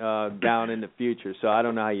agent down in the future. So I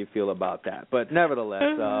don't know how you feel about that, but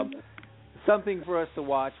nevertheless, something for us to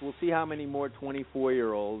watch. We'll see how many more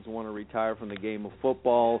 24-year-olds want to retire from the game of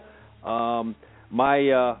football.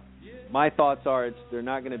 My thoughts are there are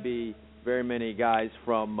not going to be very many guys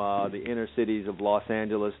from the inner cities of Los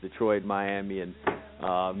Angeles, Detroit, Miami, and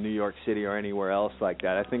New York City or anywhere else like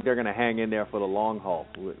that. I think they're going to hang in there for the long haul.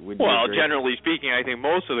 Well, generally speaking, I think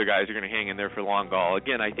most of the guys are going to hang in there for the long haul.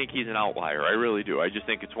 Again, I think he's an outlier. I really do. I just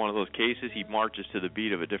think it's one of those cases. He marches to the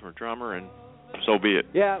beat of a different drummer, and so be it.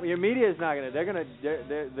 Yeah, your media is not going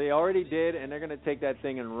to. They already did, and they're going to take that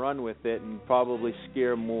thing and run with it, and probably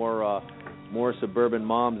scare more suburban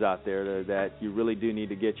moms out there that you really do need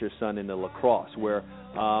to get your son into lacrosse. Where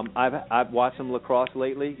I've watched some lacrosse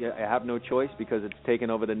lately. I have no choice because it's taken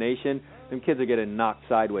over the nation. Them kids are getting knocked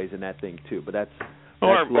sideways in that thing too. But that's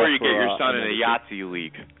or you get your son in a Yahtzee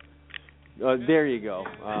league. There you go.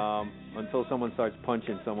 Until someone starts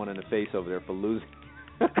punching someone in the face over there for losing.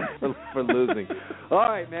 for losing. All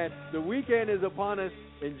right, man. The weekend is upon us.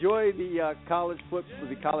 Enjoy the college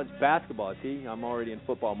basketball. See, I'm already in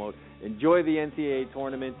football mode. Enjoy the NCAA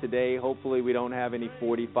tournament today. Hopefully we don't have any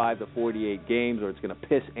 45 to 48 games or it's going to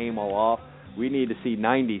piss Amo off. We need to see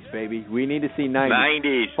 90s, baby. We need to see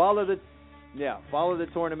 90s. Follow the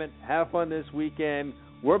tournament. Have fun this weekend.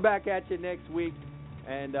 We're back at you next week.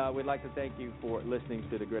 And we'd like to thank you for listening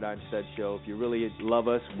to the Gridiron Studs Show. If you really love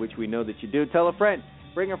us, which we know that you do, tell a friend.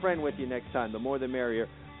 Bring a friend with you next time. The more the merrier.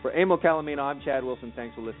 For Emil Calamino, I'm Chad Wilson.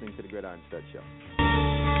 Thanks for listening to the Gridiron Studs Show.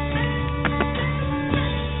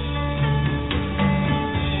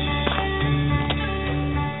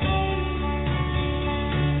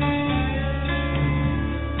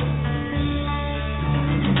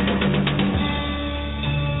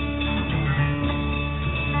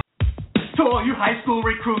 To all you high school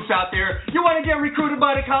recruits out there, you want to get recruited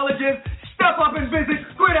by the colleges? Step up and visit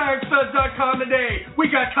GRIDIRONSTUDS.com today. We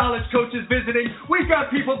got college coaches visiting. We've got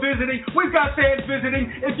people visiting. We've got fans visiting.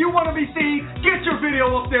 If you want to be seen, get your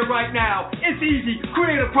video up there right now. It's easy.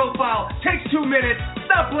 Create a profile. Takes 2 minutes.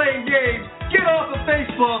 Stop playing games. Get off of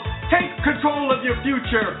Facebook. Take control of your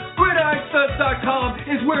future. GRIDIRONSTUDS.com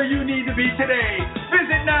is where you need to be today.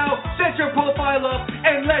 Visit now, set your profile up,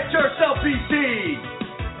 and let yourself be seen.